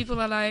 Yeah. So people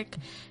are like,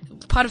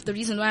 part of the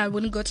reason why I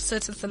wouldn't go to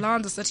certain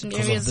salons or certain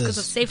areas is because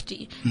of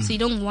safety. So you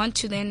don't want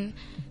to then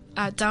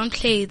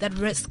downplay that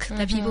risk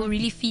that people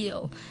really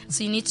feel.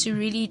 So you need to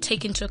really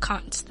take into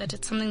account that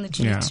it's something that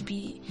you need to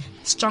be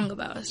strong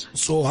about.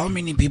 So how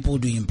many people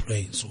do you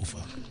employ so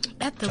far?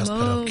 At the Just out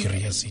moment. of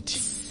curiosity.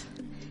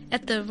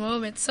 At the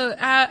moment. So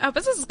our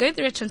business is going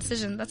through a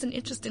transition. That's an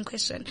interesting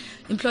question.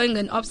 Employing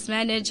an ops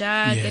manager,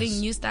 getting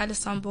new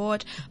stylists on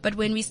board. But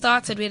when we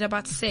started, we had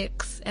about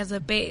 6 as a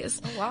base.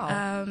 Oh,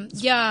 wow.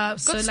 Yeah. Good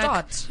so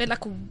start. we had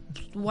like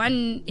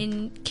 1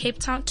 in Cape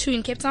Town, 2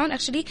 in Cape Town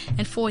actually,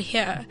 and 4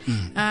 here.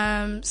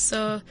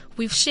 So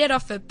we've shared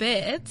off a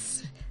bit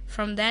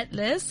from that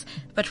list,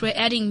 but we're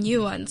adding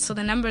new ones. So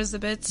the number is a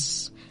bit...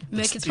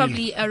 It's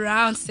probably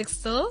around 6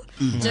 still,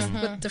 just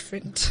with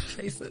different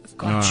faces.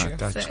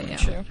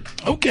 Gotcha.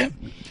 Okay.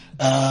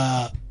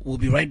 We'll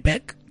be right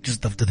back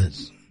just after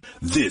this.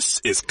 This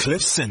is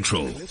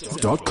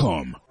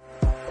CliffCentral.com.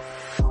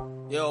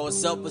 Yo,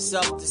 what's up?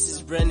 This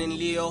is Brennan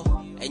Leo,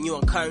 and you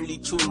are currently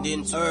tuned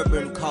in to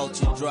Urban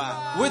Culture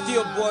Drive. With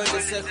your boy, the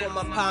Seko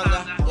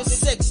Mapanga, your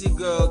sexy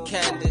girl,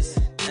 Candace,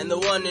 and the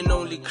one and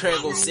only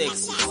Craigo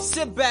Sexy.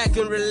 Sit back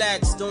and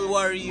relax, don't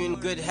worry, you in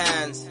good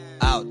hands.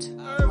 Out.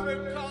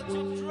 Urban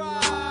Culture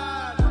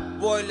Drive.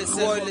 Boyless,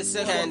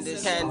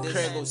 Candace,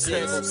 Craigo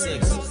Sexy.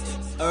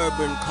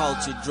 Urban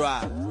Culture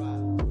Drive.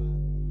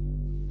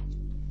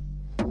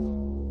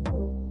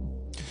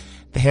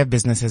 The hair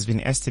business has been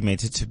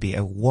estimated to be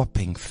a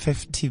whopping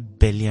 50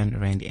 billion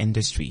rand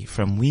industry.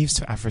 From weaves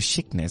to Afro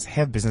chicness,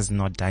 hair business is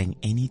not dying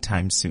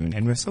anytime soon.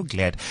 And we're so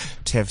glad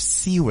to have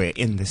Siwe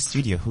in the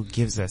studio who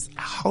gives us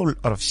a whole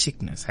lot of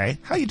chicness. Hey,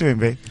 how you doing,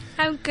 babe?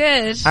 I'm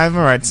good. I'm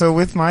alright. So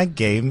with my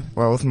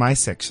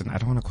section, I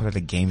don't want to call it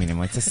a game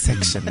anymore. It's a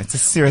section. It's a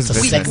serious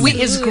business. We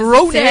is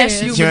grown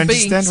ass You human You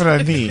understand beings. what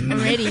I mean? I'm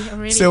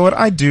ready. So what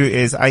I do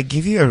is I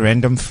give you a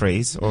random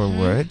phrase or a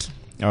word,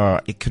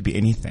 or it could be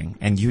anything,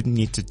 and you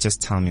need to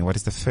just tell me what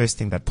is the first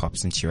thing that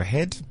pops into your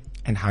head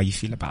and how you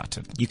feel about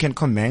it. You can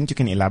comment, you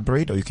can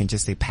elaborate, or you can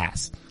just say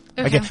pass.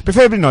 Okay,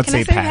 preferably not Can I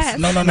say say pass. pass?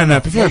 No,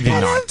 preferably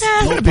not.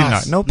 Preferably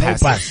not. No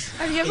pass.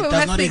 Have you It ever does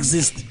had not to-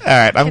 exist.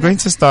 Alright, I'm going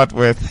to start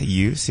with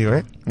you,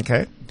 Siwe.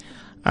 Okay.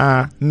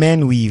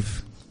 Men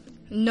weave.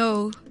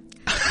 No.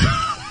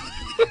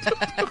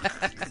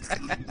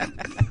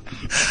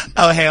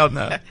 Oh, hell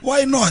no.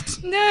 Why not?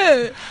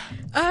 No.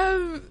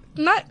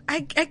 Not,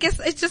 I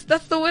guess it's just,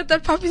 that's the word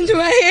that popped into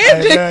my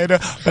head. I know.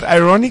 But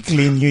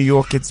ironically, in New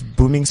York, it's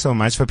booming so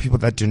much for people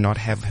that do not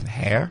have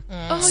hair.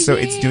 Oh, So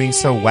it's doing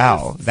so yes.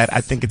 well that I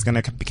think it's going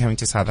to be coming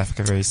to South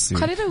Africa very soon.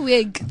 Call it a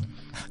wig.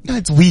 No,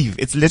 it's weave.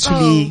 It's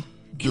literally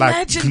like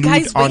Imagine glued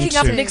guys waking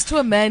up onto. next to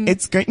a man.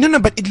 It's going, no,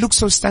 but it looks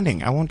so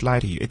stunning. I won't lie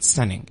to you. It's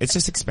stunning. It's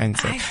just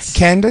expensive.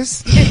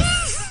 Candace,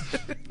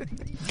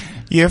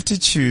 you have to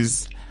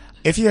choose.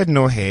 If you had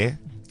no hair,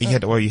 you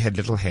had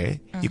little hair,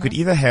 you could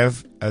either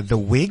have the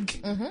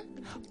wig,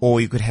 or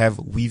you could have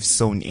weave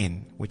sewn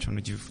in. Which one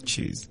would you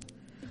choose?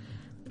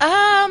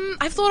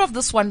 I've thought of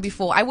this one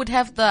before. I would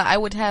have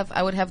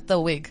the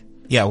wig.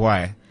 Yeah,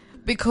 why?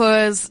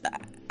 Because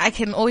I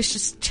can always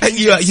just change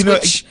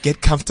switch.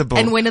 Get comfortable.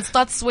 And when it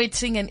starts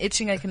sweating and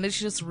itching, I can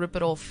literally just rip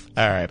it off.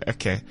 All right,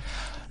 okay.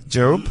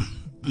 Job,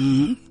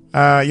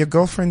 your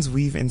girlfriend's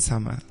weave in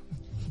summer.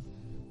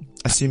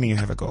 Assuming you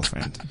have a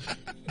girlfriend.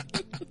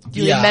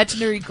 Your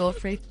imaginary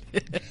girlfriend.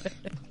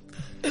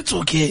 It's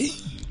okay.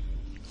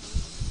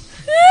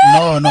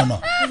 No.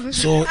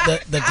 So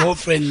the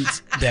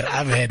girlfriends that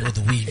I've had with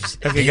weaves.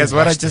 Okay, guys,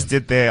 what I just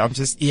did there, I'm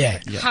just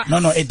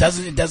No, it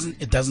doesn't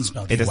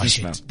smell. It doesn't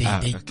smell.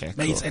 Okay,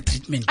 cool. It's a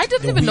treatment. I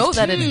didn't even know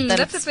that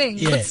that's the thing.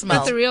 Yeah. That's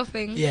the real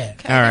thing. Yeah.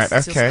 All right,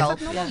 okay.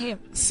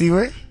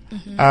 Siwe,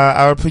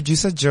 our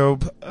producer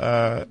Job,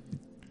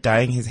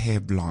 dyeing his hair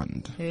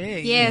blonde.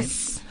 Hey.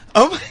 Yes.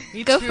 Oh,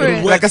 Go for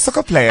it. like a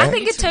soccer player. I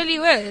think it totally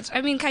would.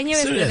 I mean, Kanye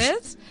West did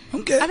it.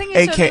 Okay. I think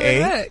it AKA?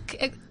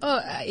 totally would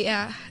work.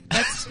 Yeah,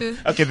 that's true.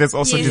 Okay, there's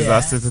also Yeah.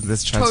 disasters in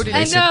this Totally.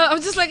 transformation. I know.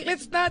 I'm just like,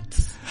 let's not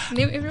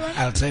name everyone.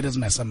 I'll try it as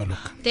my summer look.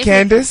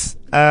 Candice,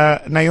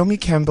 Naomi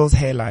Campbell's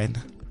hairline.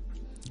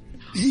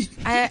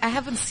 I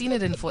haven't seen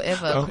it in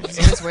forever. Oh. 'Cause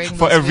he was wearing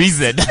For those a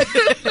reason.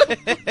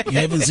 You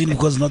haven't seen it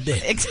because it's not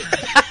there.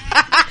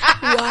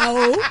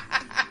 Wow.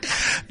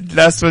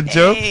 Last one,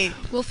 Joe. Hey.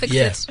 We'll fix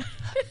Yeah.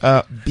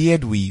 it.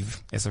 Beard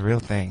weave is a real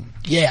thing.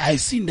 Yeah, I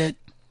seen that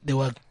they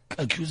were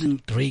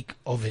accusing Drake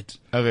of it.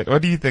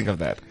 What do you think of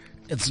that?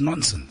 It's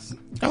nonsense.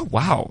 Oh,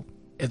 wow.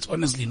 It's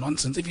honestly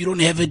nonsense. If you don't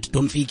have it,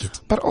 don't fake it.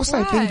 But also,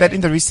 I Why? think that in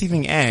the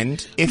receiving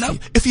end,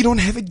 if you don't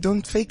have it,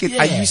 don't fake it.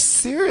 Yeah. Are you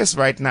serious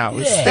right now?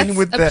 It's Yeah. standing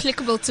with the.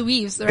 Applicable to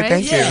weaves, right?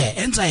 Thank you. Yeah,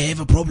 hence I have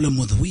a problem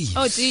with weave.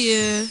 Oh, do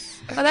you?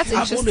 Oh, that's I've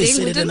always interesting.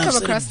 said We it didn't and I've come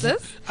said across it,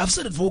 this. I've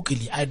said it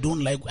vocally.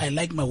 I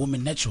like my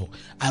woman natural.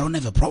 I don't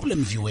have a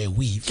problem if you wear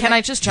weave. Can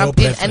I just Your jump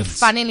in? And preference.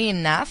 funnily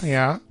enough,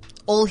 Yeah.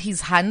 all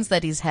his hands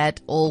that he's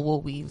had all were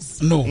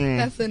weaves. No,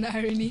 That's an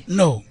irony.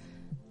 no.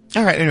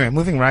 All right. Anyway,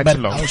 moving right But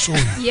along. I'll show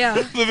you.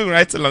 Yeah. Moving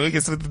right along.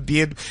 Okay, so the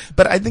beard,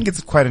 but I think it's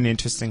quite an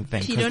interesting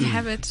thing. If you 'cause don't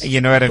have it. You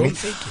know what I mean? Don't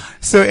fake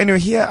it. So anyway,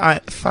 here are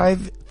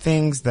 5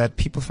 things that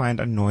people find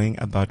annoying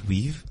about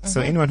weave. So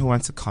anyone who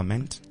wants to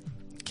comment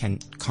can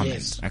comment.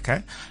 Yes.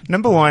 Okay.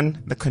 Number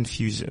 1, the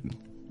confusion.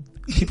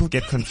 People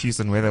get confused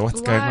on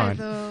what's going Why, on.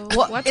 though?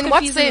 What, in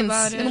what confusing sense?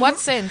 about it? In what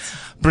sense?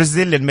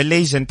 Brazilian,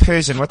 Malaysian,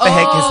 Persian. What the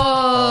heck is?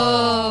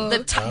 Oh, The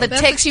that's what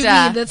texture. you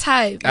mean, the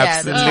type.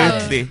 Yeah, the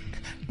Absolutely.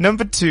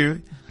 Number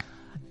 2,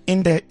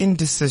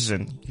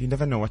 indecision. You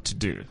never know what to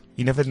do.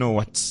 You never know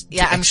what.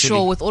 Yeah, to I'm actually-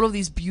 sure with all of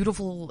these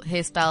beautiful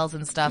hairstyles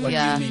and stuff. What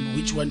Yeah. do you mean?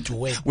 Which one to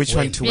wear? Which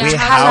when? one to Yeah, wear,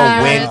 how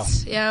how, when.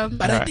 it, yeah.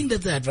 But Right. I think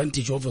that's the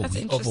advantage of a That's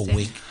wig. Of a interesting.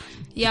 wig.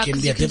 Yeah, can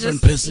 'cause be you a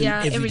different just- person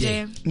every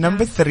day.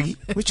 Number 3,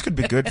 which could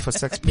be good for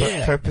sex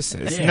Yeah.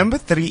 purposes. Yeah. Number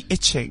 3,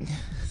 itching.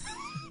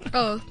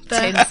 Oh, the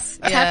Tense.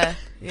 Yeah.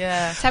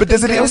 Yeah. tap But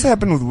does and it go. also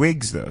happen with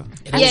wigs though?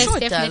 Yes, sure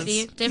it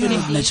definitely. does. Definitely. Even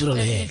with natural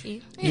hair.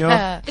 Definitely. You know?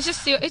 Yeah. It's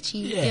just so itchy.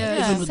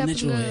 Yeah, even with tap and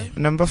natural go. hair.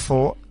 Number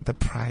 4, the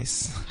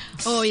price.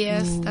 Oh,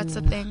 yes, that's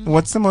the thing.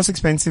 What's the most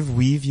expensive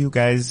weave you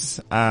guys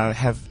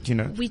have,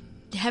 We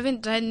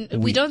haven't done, We-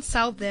 we don't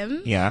sell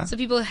them. Yeah. So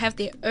people have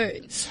their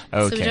own. So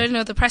Okay. we don't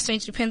know. The price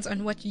range depends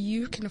on what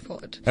you can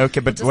afford. Okay,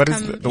 but Just what is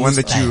come- the one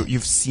that Style.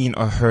 you've seen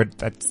or heard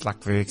that's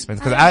like very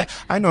expensive? Because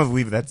I know of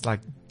weave that's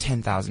like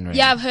 10,000 rand.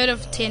 Yeah, I've heard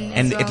of 10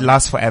 And as well. it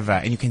lasts forever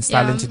and you can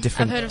style Yeah, into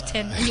different. I've heard of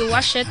 10. And you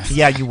wash it.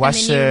 Yeah, you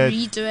wash and then it.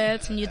 you redo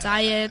it and you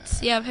dye it.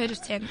 Yeah, I've heard of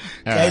 10.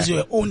 Guys,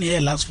 your own hair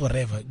lasts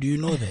forever. Do you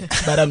know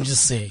that? But I'm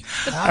just saying.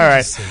 All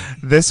right.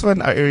 This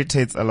one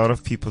irritates a lot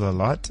of people a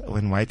lot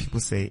when white people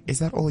say, "Is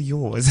that all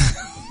yours?"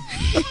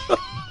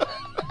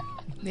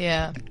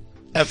 Yeah.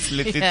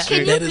 Absolutely Yeah.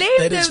 true. Can you blame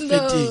that is them,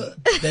 fitting. though?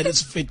 That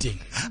is fitting.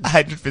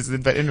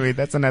 100%. But anyway,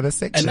 that's another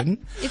section.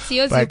 It's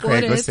yours, By you bought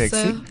Craig it. was sexy.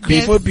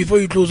 So, Before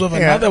you close off, Yeah.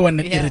 another one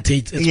that Yeah.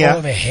 irritates. It's Yeah.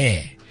 all the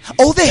hair.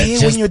 Oh, the That hair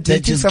just- when you're that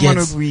dating just someone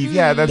gets- with weave.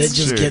 Yeah, that's That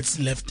just true. gets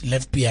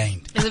left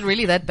behind. Is it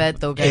really that bad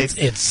though, guys?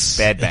 It's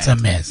bad. It's a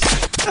mess.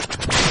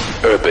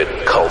 Urban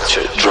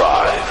Culture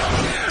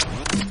Drive.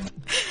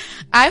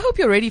 I hope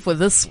you're ready for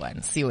this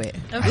one, Siwe.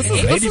 I'm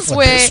ready for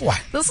this one.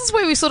 This is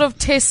where we sort of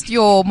test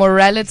your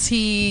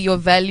morality, your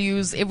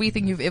values,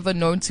 everything you've ever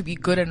known to be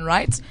good and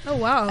right. Oh,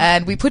 wow.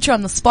 And we put you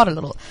on the spot a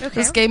little. Okay.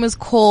 This game is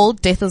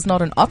called Death is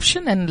Not an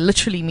Option and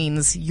literally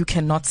means you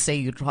cannot say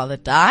you'd rather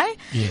die.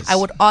 Yes. I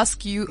would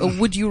ask you a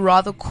would you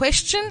rather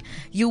question.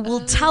 You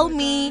will tell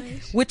me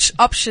which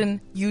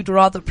option you'd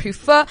rather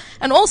prefer.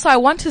 And also I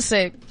want to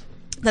say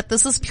that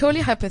this is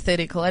purely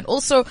hypothetical. And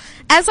also,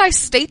 as I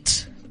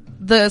state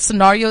the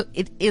scenario,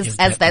 it is as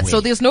that that. way.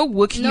 So there's no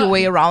working No. your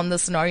way around the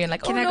scenario and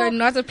like, Can oh, I no. go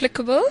not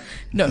applicable?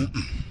 No.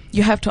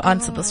 You have to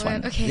answer this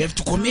man, one. Okay. You have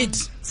to commit.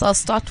 So I'll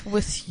start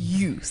with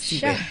you,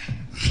 Steven.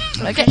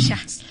 Sure. Okay.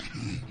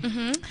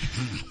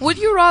 Would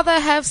you rather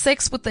have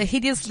sex with a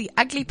hideously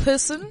ugly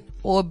person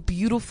or a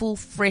beautiful,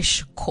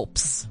 fresh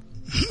corpse?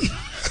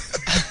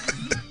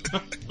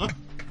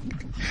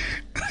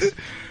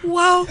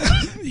 Wow.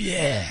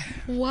 Yeah.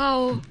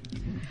 Wow.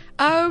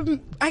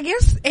 I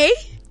guess A?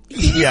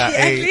 Yeah,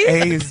 Ugly?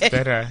 A is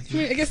better.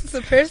 I guess it's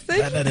a person.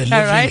 Rather than All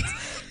living- right.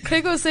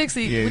 Krego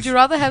Sexy, Yes. would you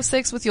rather have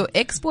sex with your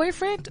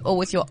ex-boyfriend or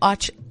with your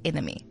arch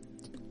enemy?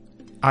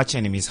 Arch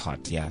enemy is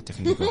hot. Yeah,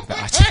 definitely go with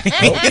the arch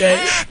enemy.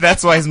 Okay.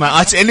 That's why he's my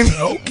arch enemy.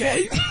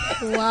 Okay.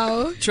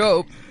 Wow.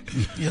 Joe,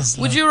 Yes.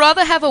 would you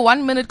rather have a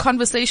 1-minute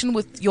conversation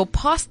with your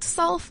past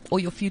self or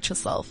your future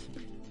self?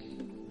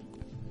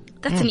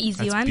 That's an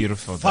easy That's one.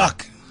 beautiful. though.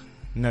 Fuck.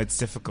 No, it's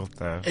difficult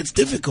though. It's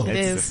difficult.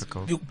 It's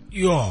difficult.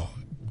 Your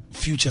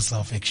future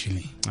self,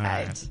 actually. All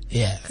right.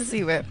 Yeah.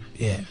 See where.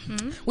 Yeah.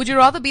 Would you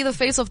rather be the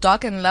face of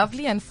Dark and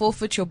Lovely and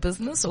forfeit your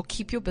business, or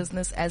keep your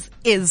business as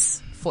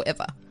is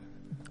forever,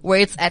 where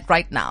it's at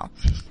right now,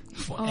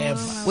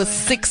 Forever. with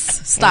 6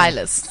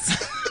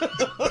 stylists?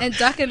 And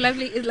Dark and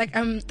Lovely is like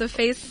the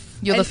face.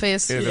 You're and, the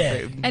face.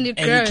 Yeah. And it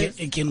And grows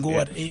it can go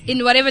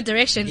in whatever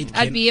direction. It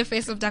I'd can- be a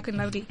face of Dark and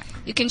Lovely.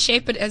 You can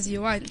shape it as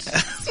you want.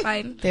 It's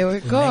fine. There we we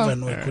go. never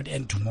know it could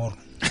end tomorrow.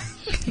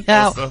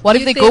 Yeah. What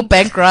if You they go think-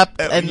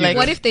 bankrupt and like?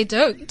 What if they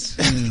don't?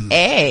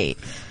 Hey,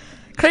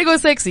 Craig or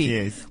Sexy?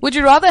 Yes. Would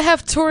you rather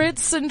have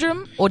Tourette's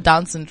syndrome or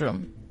Down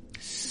syndrome?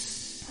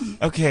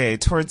 Okay,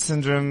 Tourette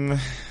syndrome.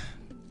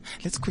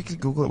 Let's quickly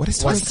Google it. What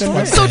is What's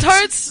Tourette syndrome? So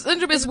Tourette's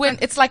syndrome is when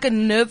it's like a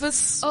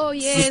nervous Oh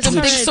yeah, system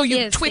thing, Tourette's, so you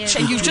yes, twitch yes.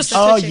 and you just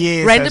Oh,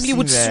 yes. randomly I've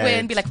would seen swear that.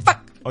 and be like,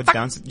 fuck. Or fuck.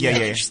 Down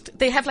yeah.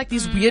 They have like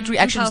these weird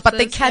reactions, but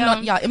they Impulses,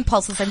 cannot, yeah.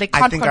 impulses, and they I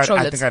can't think control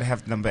I it. think I'd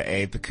have number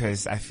A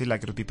because I feel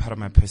like it'll be part of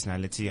my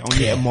personality.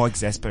 Only Yeah. more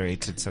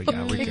exasperated. So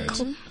yeah, we're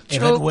good.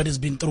 If that word has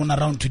been thrown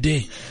around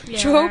today, Yeah.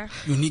 Joe,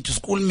 you need to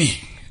school me.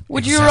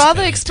 would you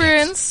rather Exasperated.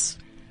 experience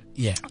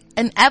Yeah.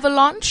 an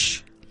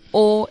avalanche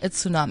or a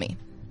tsunami?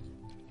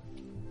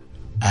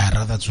 I'd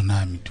rather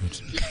tsunami,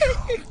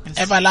 dude.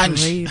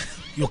 Avalanche.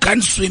 You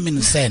can't swim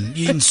in sand,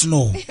 in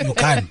snow. You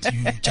can't.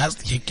 You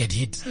just get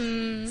hit.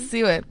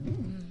 See it.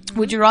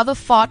 Would you rather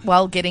fart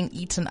while getting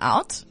eaten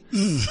out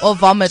or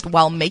vomit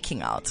while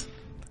making out?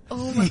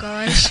 Oh my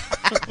gosh.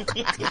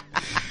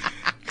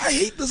 I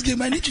hate this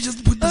game. I need to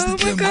just put this Oh my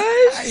disclaimer.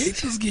 gosh. I hate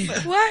this game.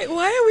 Why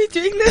are we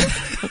doing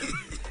this?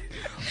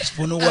 It's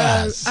for no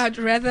worse. I'd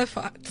rather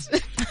fart.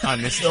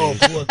 Honestly. Oh,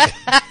 poor guy.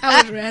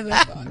 I would rather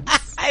fart.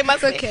 I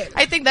must say, okay.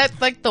 I think that's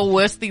like the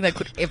worst thing that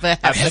could ever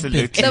happen.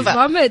 Absolutely. The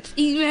vomit.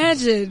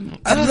 Imagine.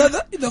 I'd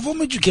rather the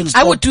vomit you can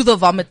stop. I would do the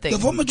vomit thing. the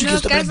vomit you No, can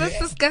stop. guys, like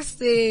that's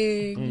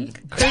disgusting.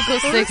 Craig or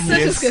That's Sexy? so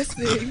Yes.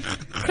 disgusting.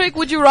 Craig,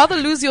 would you rather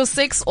lose your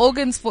sex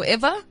organs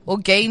forever or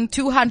gain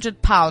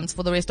 200 pounds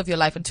for the rest of your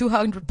life? And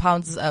 200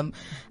 pounds is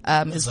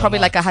probably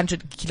lot. like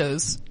 100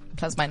 kilos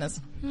plus minus.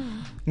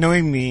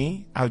 Knowing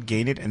me, I would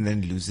gain it and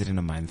then lose it in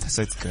a month.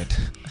 So it's good.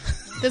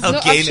 There's I'll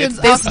no gain it. options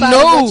There's outside no-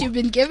 of what you've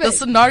been given. The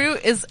scenario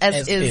is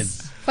as is.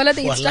 is. Follow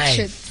the For instructions.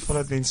 life.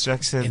 Follow the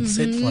instructions. It's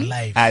set for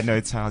life. I know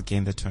it's how I'll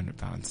gain the 200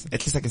 pounds. At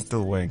least I can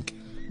still work.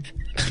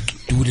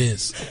 Do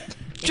this.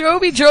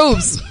 Joby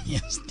Jobs.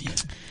 Yes, dear.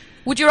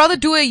 Would you rather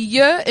do a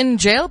year in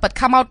jail but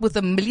come out with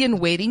 $1 million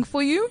waiting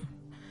for you?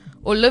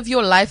 Or live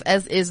your life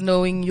as is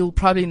knowing you'll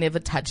probably never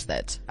touch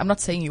that? I'm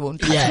not saying you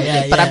won't touch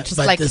it, but I'm just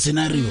like, the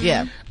scenario.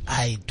 yeah.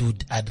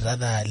 I'd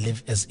rather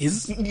live as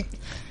is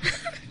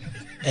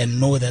and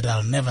know that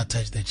I'll never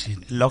touch that shit.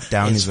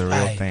 Lockdown It's is a real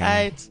fine. thing.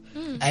 Right.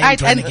 I am Right,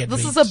 trying and to get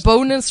this rich. is a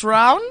bonus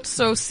round,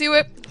 so see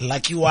what.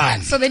 Lucky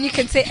one. So then you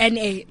can say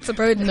NA. It's a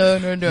bonus. No.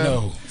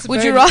 No.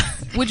 Would you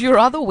would you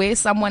rather wear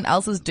someone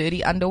else's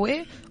dirty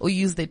underwear or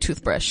use their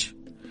toothbrush?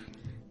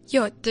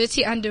 Yo,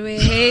 dirty underwear.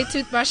 Hey,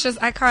 toothbrushes,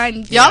 I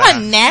can't. Y'all are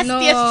nasty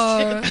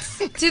No.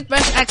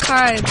 Toothbrush, I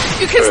can't.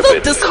 You can still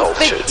Urban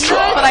disinfect, culture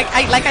drive. but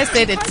like I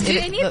said, Can't do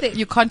anything.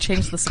 you can't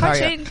change the Can't scenario.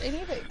 change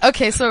anything.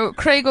 Okay, so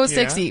Craig or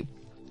Sexy.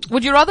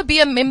 Would you rather be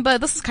a member,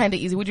 this is kind of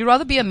easy, would you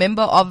rather be a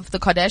member of the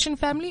Kardashian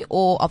family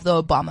or of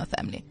the Obama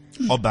family?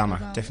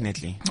 Obama,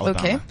 definitely. Obama.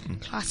 Okay.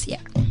 Class, yeah.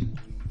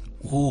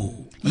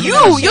 Ooh.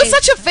 You're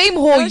such a fame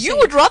whore. You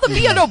would rather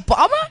be an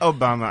Obama?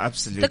 Obama,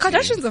 absolutely. The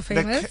Kardashians are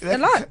famous. A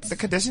lot. The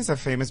Kardashians are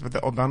famous, but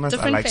the Obamas are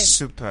Different like fame.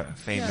 super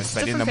famous,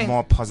 but in different a fame.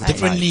 more positive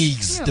Different light.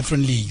 leagues.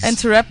 Different leagues. And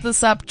to wrap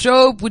this up,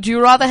 Job, would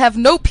you rather have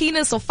no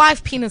penis or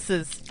 5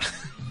 penises?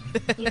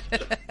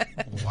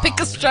 Pick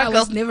a I struggle.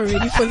 was never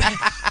ready for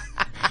that.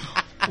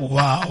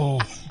 Wow.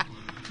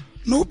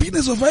 No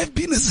penis or 5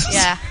 penises.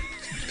 Yeah.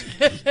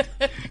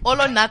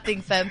 All or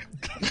nothing, fam.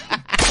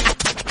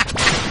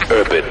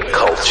 Urban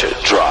Culture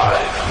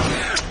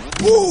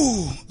Drive.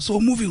 Ooh. So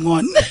moving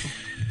on.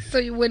 So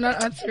you were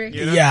not answering.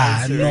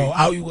 Yeah, no.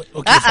 How you,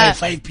 okay,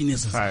 five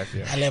penises. 5,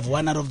 yeah. I'll have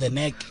one out of the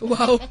neck,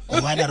 Wow.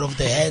 one out of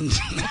the hand.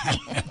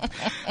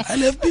 I'll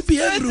have pee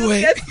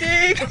everywhere.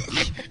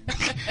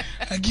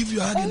 I give you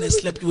a hug and I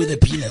slap you with a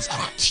penis.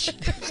 Ouch.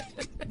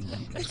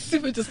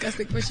 Super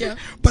disgusting for sure.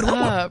 But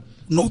what?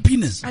 No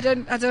penis.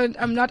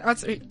 I'm not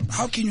answering.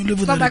 How can you live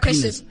It's without not my a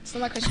penis? question. It's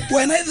not my question.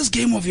 When I this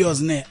game of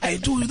yours, I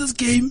told you this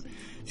game.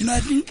 You know, I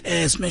think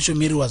Smash or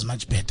Miri was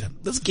much better.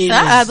 This game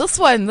is, This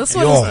one is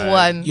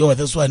one. Yo,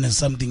 this one is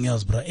something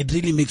else, bro. It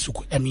really makes you,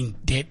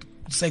 dead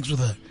sex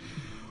with a,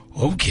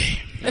 okay.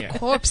 A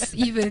corpse,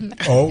 even.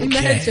 Okay.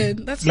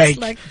 Imagine. That's like,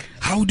 just like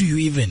how do you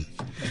even?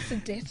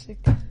 sadistic.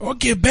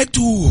 Okay, back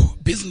to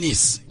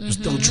business. You're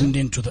still tuned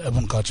in to the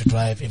Urban Culture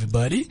Drive,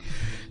 everybody.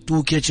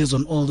 Do catches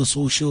on all the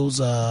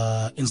socials,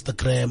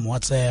 Instagram,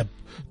 WhatsApp,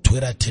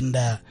 Twitter,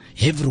 Tinder,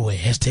 everywhere.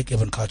 Hashtag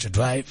Urban Culture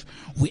Drive.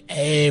 We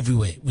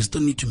everywhere. We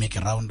still need to make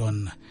a round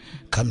on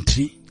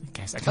Gumtree.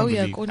 Guys, I can't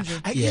believe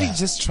Konjo. I really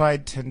just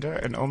tried Tinder,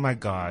 and oh my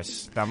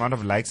gosh, the amount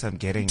of likes I'm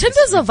getting.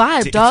 Tinder's a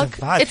vibe, dog.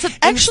 It's an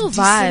actual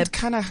vibe.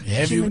 Kind of.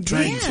 Have you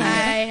tried Tinder?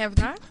 I have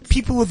not.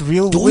 People with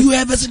real. Do you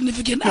have a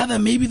significant other?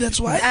 Maybe that's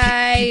why.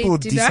 People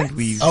with do decent not.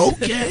 weaves.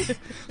 Okay.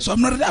 So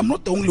I'm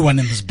not the only one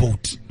in this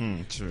boat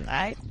True.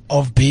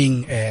 of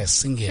being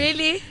single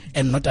Really?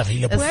 and not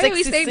available. Why are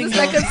we saying this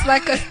like it's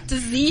like a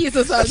disease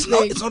or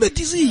something? It's not a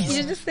disease.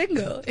 You're just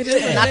single. It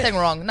is. Nothing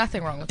wrong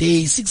with it.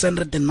 Day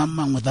 600 and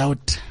mama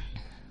without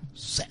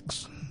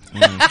sex.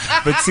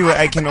 But see,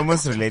 I can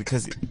almost relate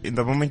because in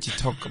the moment you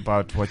talk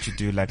about what you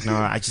do, like, no,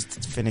 I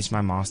just finished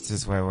my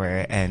master's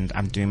and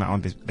I'm doing my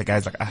own business. The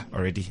guy's like,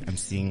 I'm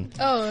seeing.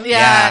 Oh,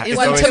 Yeah, it's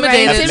always-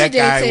 intimidated. a black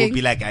guy will Intimidating.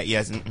 be like,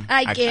 yes,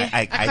 I get.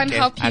 I can't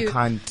help you. I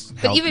can't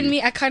But help even you.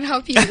 me, I can't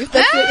help you. That's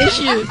the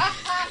issue.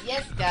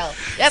 Yes, girl.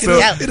 Yes, So-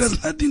 girl. It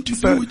has nothing to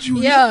do with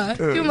you. Yeah.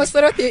 You must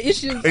sort out your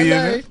issues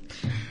alone.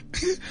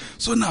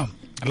 So now,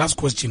 last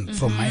question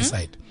from my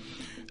side.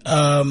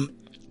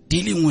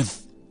 Dealing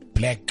with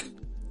black,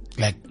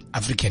 like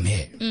African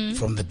hair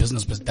from the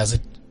business,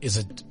 is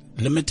it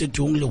limited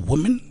to only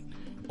women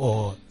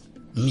or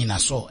mina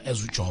so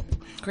as a job?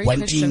 Great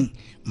question.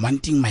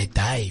 Wanting my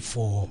dye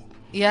for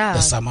Yeah.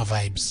 the summer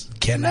vibes.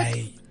 Can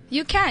I?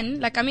 You can.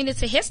 Like, I mean,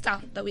 it's a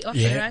hairstyle that we offer,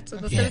 Yeah. right? So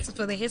the Yeah. service is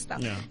for the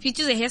hairstyle. If you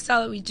choose a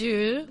hairstyle that we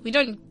do, we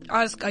don't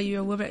ask, are you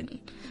a woman?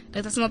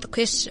 Like, that's not the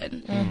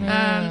question.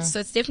 So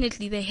it's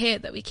definitely the hair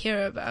that we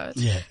care about.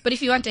 Yeah. But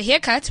if you want a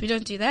haircut, we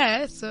don't do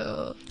that.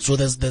 So, So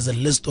there's a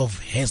list of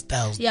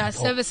hairstyles. yeah, or-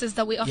 services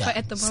that we offer yeah,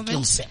 at the moment.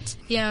 skill set.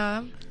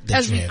 Yeah. that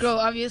As you we have. grow,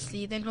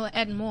 obviously, then we'll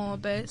add more.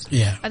 But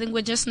Yeah. I think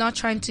we're just not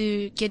trying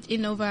to get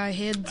in over our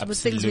heads with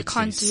things we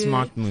can't do.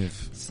 Smart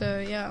move. So,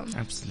 yeah.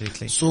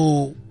 Absolutely.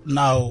 So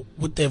now,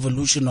 with the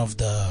evolution of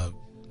the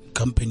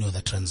company or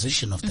the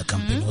transition of the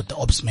company with the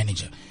ops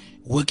manager,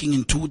 working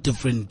in 2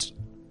 different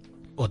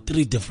or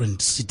 3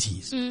 different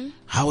cities,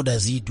 how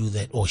does he do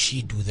that or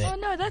she do that? Oh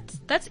no,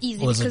 that's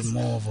easy Or is it because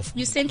more of a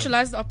you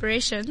centralize the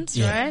operations,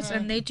 Yeah. right?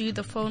 And they do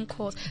the phone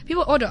calls.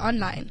 People order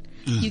online.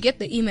 You get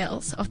the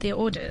emails of their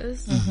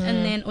orders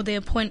and then or their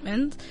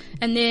appointments,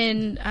 and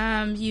then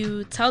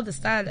you tell the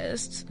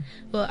stylist.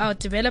 Well, our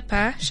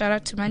developer, shout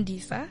out to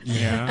Mandisa,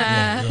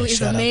 Yeah. who is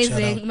Shout out,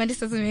 amazing. shout out.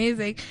 Mandisa's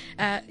amazing.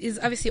 Is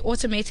obviously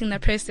automating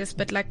that process,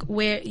 but like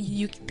where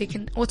they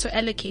can auto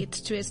allocate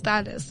to a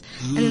stylist,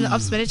 and then the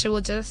ops manager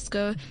will just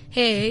go,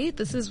 "Hey,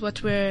 this is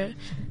what we're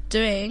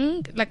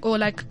doing,"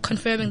 or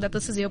confirming that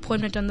this is your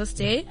appointment on this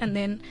day, and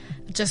then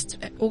just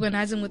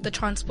organizing with the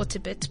transport a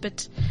bit.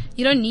 But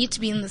you don't need to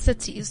be in the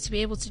cities to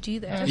be able to do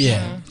that.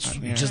 Yeah.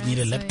 You just need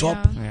a So,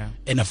 laptop Yeah.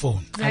 and a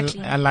phone.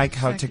 Exactly. I like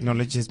how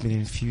technology has been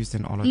infused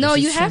in all of No,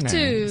 this. you It's have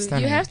stunning. to.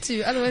 Stunning. You have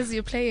to. Otherwise,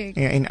 you're playing.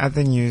 Yeah, in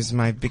other news,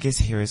 my biggest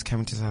hero is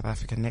coming to South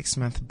Africa next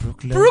month,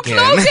 Brooke Logan. Brooke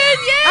Logan,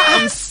 yeah.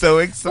 I'm so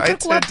excited.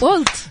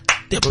 Bolt.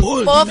 The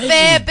bold, imagine.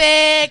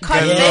 Bofebe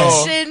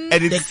convention.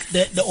 And it's,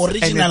 the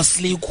original and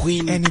slave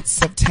queen. and it's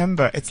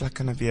September. It's like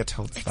gonna be a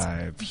total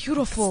vibe.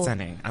 Beautiful.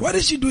 Stunning. What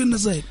is she doing the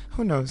side?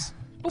 Who knows?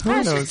 Who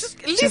Gosh, knows?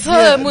 just leave She's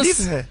her, here. Mus.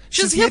 Leave her.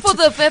 She's here here for to-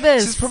 the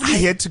Febes. She's probably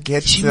here to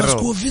get She must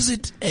Cyril. go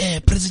visit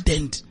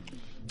President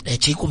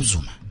Jacob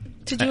Zuma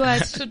To do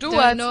what? To do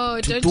what? No,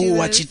 to don't do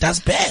what this. she does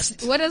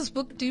best. What does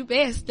Book do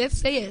best? Let's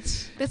say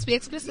it. Let's be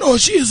explicit. No,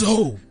 she is a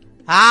hoe.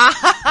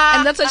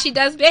 And that's what she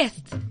does best.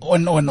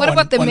 On What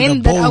about the on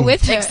men that are bone.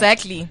 with her?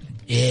 Exactly.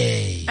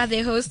 Hey, Are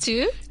they hoes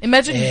too?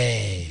 Imagine.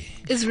 hey.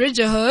 Is Ridge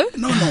a hoe?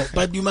 No,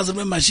 but you must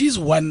remember, she's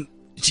the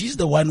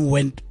one who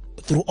went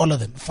through all of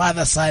them.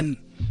 Father, son.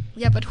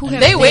 Yeah, but who have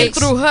They went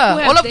through her. who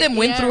have All of they- them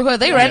went yeah. through her.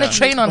 They ran a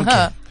train on Okay.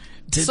 her.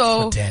 Tit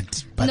So- for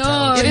tat. But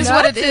No, It is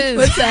not what it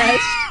is. for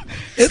that.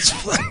 it's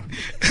fine.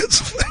 It's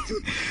fine.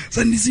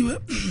 So,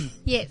 Nisiwe,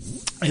 Yes.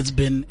 it's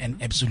been an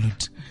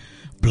absolute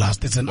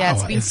blast. It's an Yeah, hour.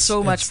 it's been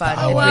so much the fun.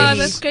 hour Wow, is-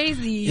 that's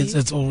crazy.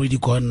 It's already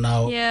gone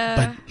now.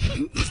 Yeah. But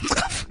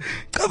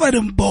cover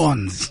them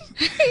bonds.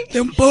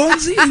 Them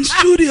bonds in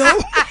studio.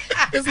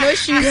 There's no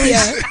shoes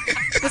here.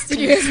 The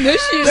studio has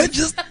no That shoes.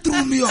 just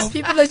threw me off.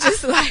 People are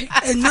just like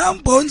And now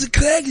Bones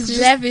Craig is just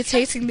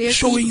levitating their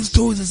showing feet. his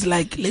toes. It's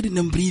like letting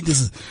them breathe.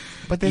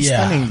 But they're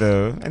Yeah. stunning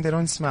though, and they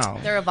don't smell.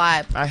 They're a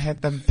vibe. I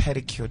had them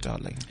pedicure,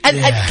 darling. And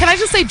Yeah. can I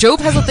just say, Job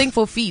has a thing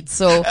for feet,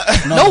 so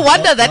no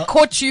wonder that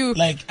caught you.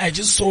 Like, I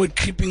just saw it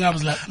creeping up. I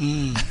was like,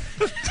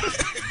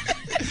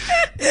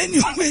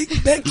 Anyway,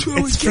 back to our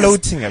It's guest.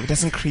 floating up. It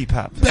doesn't creep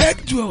up.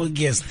 Back to our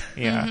guest.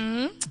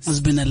 Yeah. It's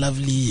been a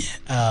lovely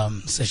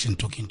session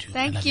talking to you.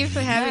 Thank you for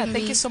Lovely. having me.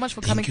 Thank you so much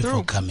for coming Thank you through.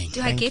 for coming.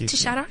 Do I Thank get you. to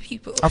shout out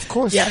people? Of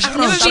course. Yeah, shout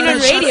never out, been on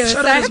radio, shout so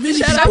out I as have many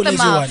to shout people them as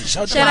you out. want.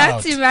 Shout Shout them out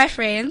out. to my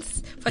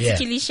friends,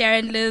 particularly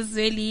Sharon, Liz,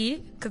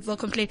 Zweli, because they'll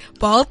complain.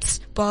 Bolt,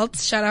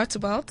 shout out to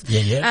Bolt.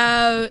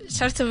 Yeah.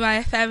 Shout out to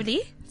my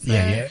family,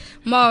 Yeah.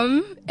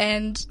 Mom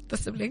and the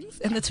siblings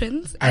and the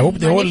twins. I hope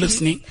they're all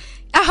listening.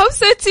 I hope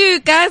so too,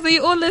 guys. Are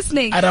you all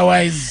listening?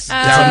 Otherwise, it's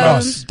a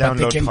loss. But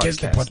they can catch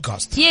the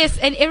podcast. Yes,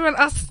 and everyone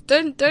else,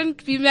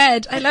 don't be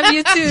mad. I love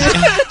you too.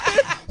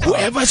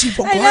 Whoever she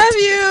forgot. I love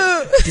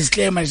you.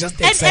 Disclaimer, just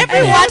and excitement.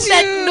 everyone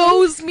that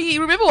knows me.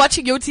 Remember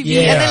watching Yo TV? Yeah.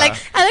 And they're like,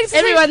 I like to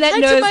everyone say, that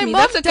like knows to my me. mom,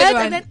 That's a good dad,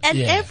 one. and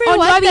Yeah. everyone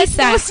that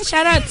knows.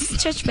 Shout out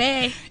Church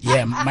Bay.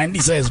 Yeah,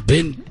 Mandisa has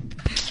been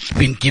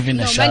given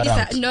a shout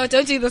out. No,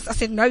 don't do this. I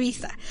said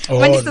Novisa. Oh,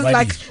 Mandisa's Nobis.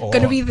 like Oh,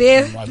 gonna be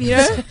there, Nobis. you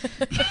know.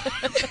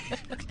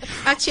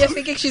 Actually, I'm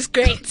thinking she's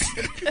great.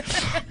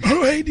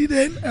 Alrighty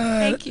then.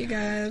 Thank you,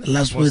 guys.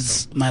 Last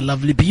words, my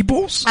lovely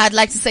peoples. I'd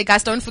like to say,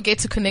 guys, don't forget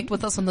to connect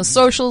with us on the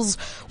socials.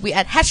 We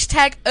at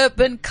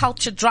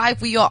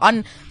 #UrbanCultureDrive. We are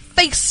on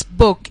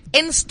Facebook,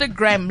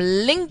 Instagram,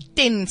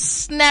 LinkedIn,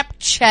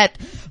 Snapchat.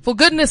 For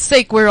goodness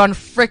sake, we're on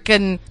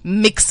frickin'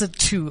 Mixer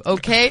too,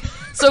 okay?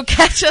 So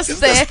catch us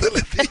there.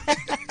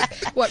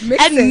 What,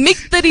 Mix And It?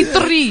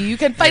 Mick33. You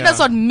can find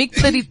us on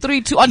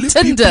Mick33 too, on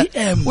Tinder.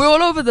 BPM. We're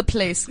all over the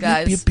place,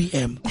 guys.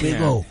 BPM.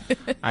 Go.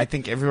 I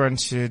think everyone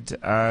should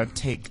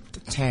take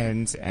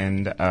turns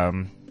and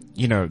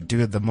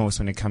do the most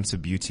when it comes to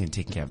beauty and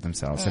taking care of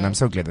themselves. And I'm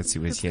so glad that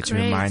Sue is here to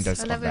great. remind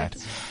us I of love that.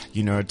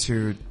 it.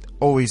 To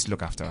always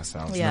look after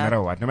ourselves, Yeah. no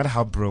matter what, no matter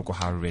how broke or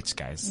how rich,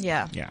 guys.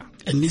 Yeah.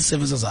 And these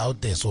services are out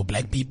there, so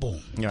black people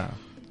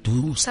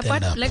do stand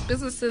Support up. black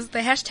businesses. The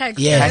hashtags.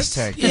 Yes.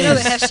 guys. Hashtag. You know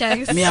the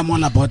hashtags. Me, I'm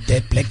all about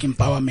that black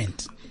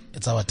empowerment.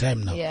 It's our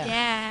time now.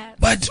 Yeah.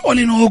 But all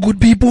in all,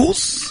 good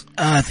peoples,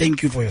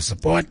 thank you for your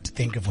support.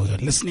 Thank you for your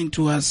listening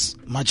to us.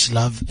 Much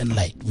love and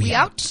light. We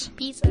out.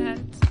 Peace out.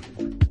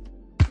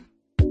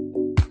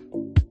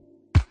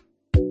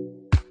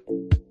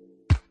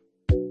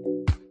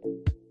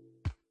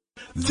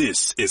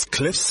 This is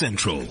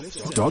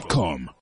CliffCentral.com.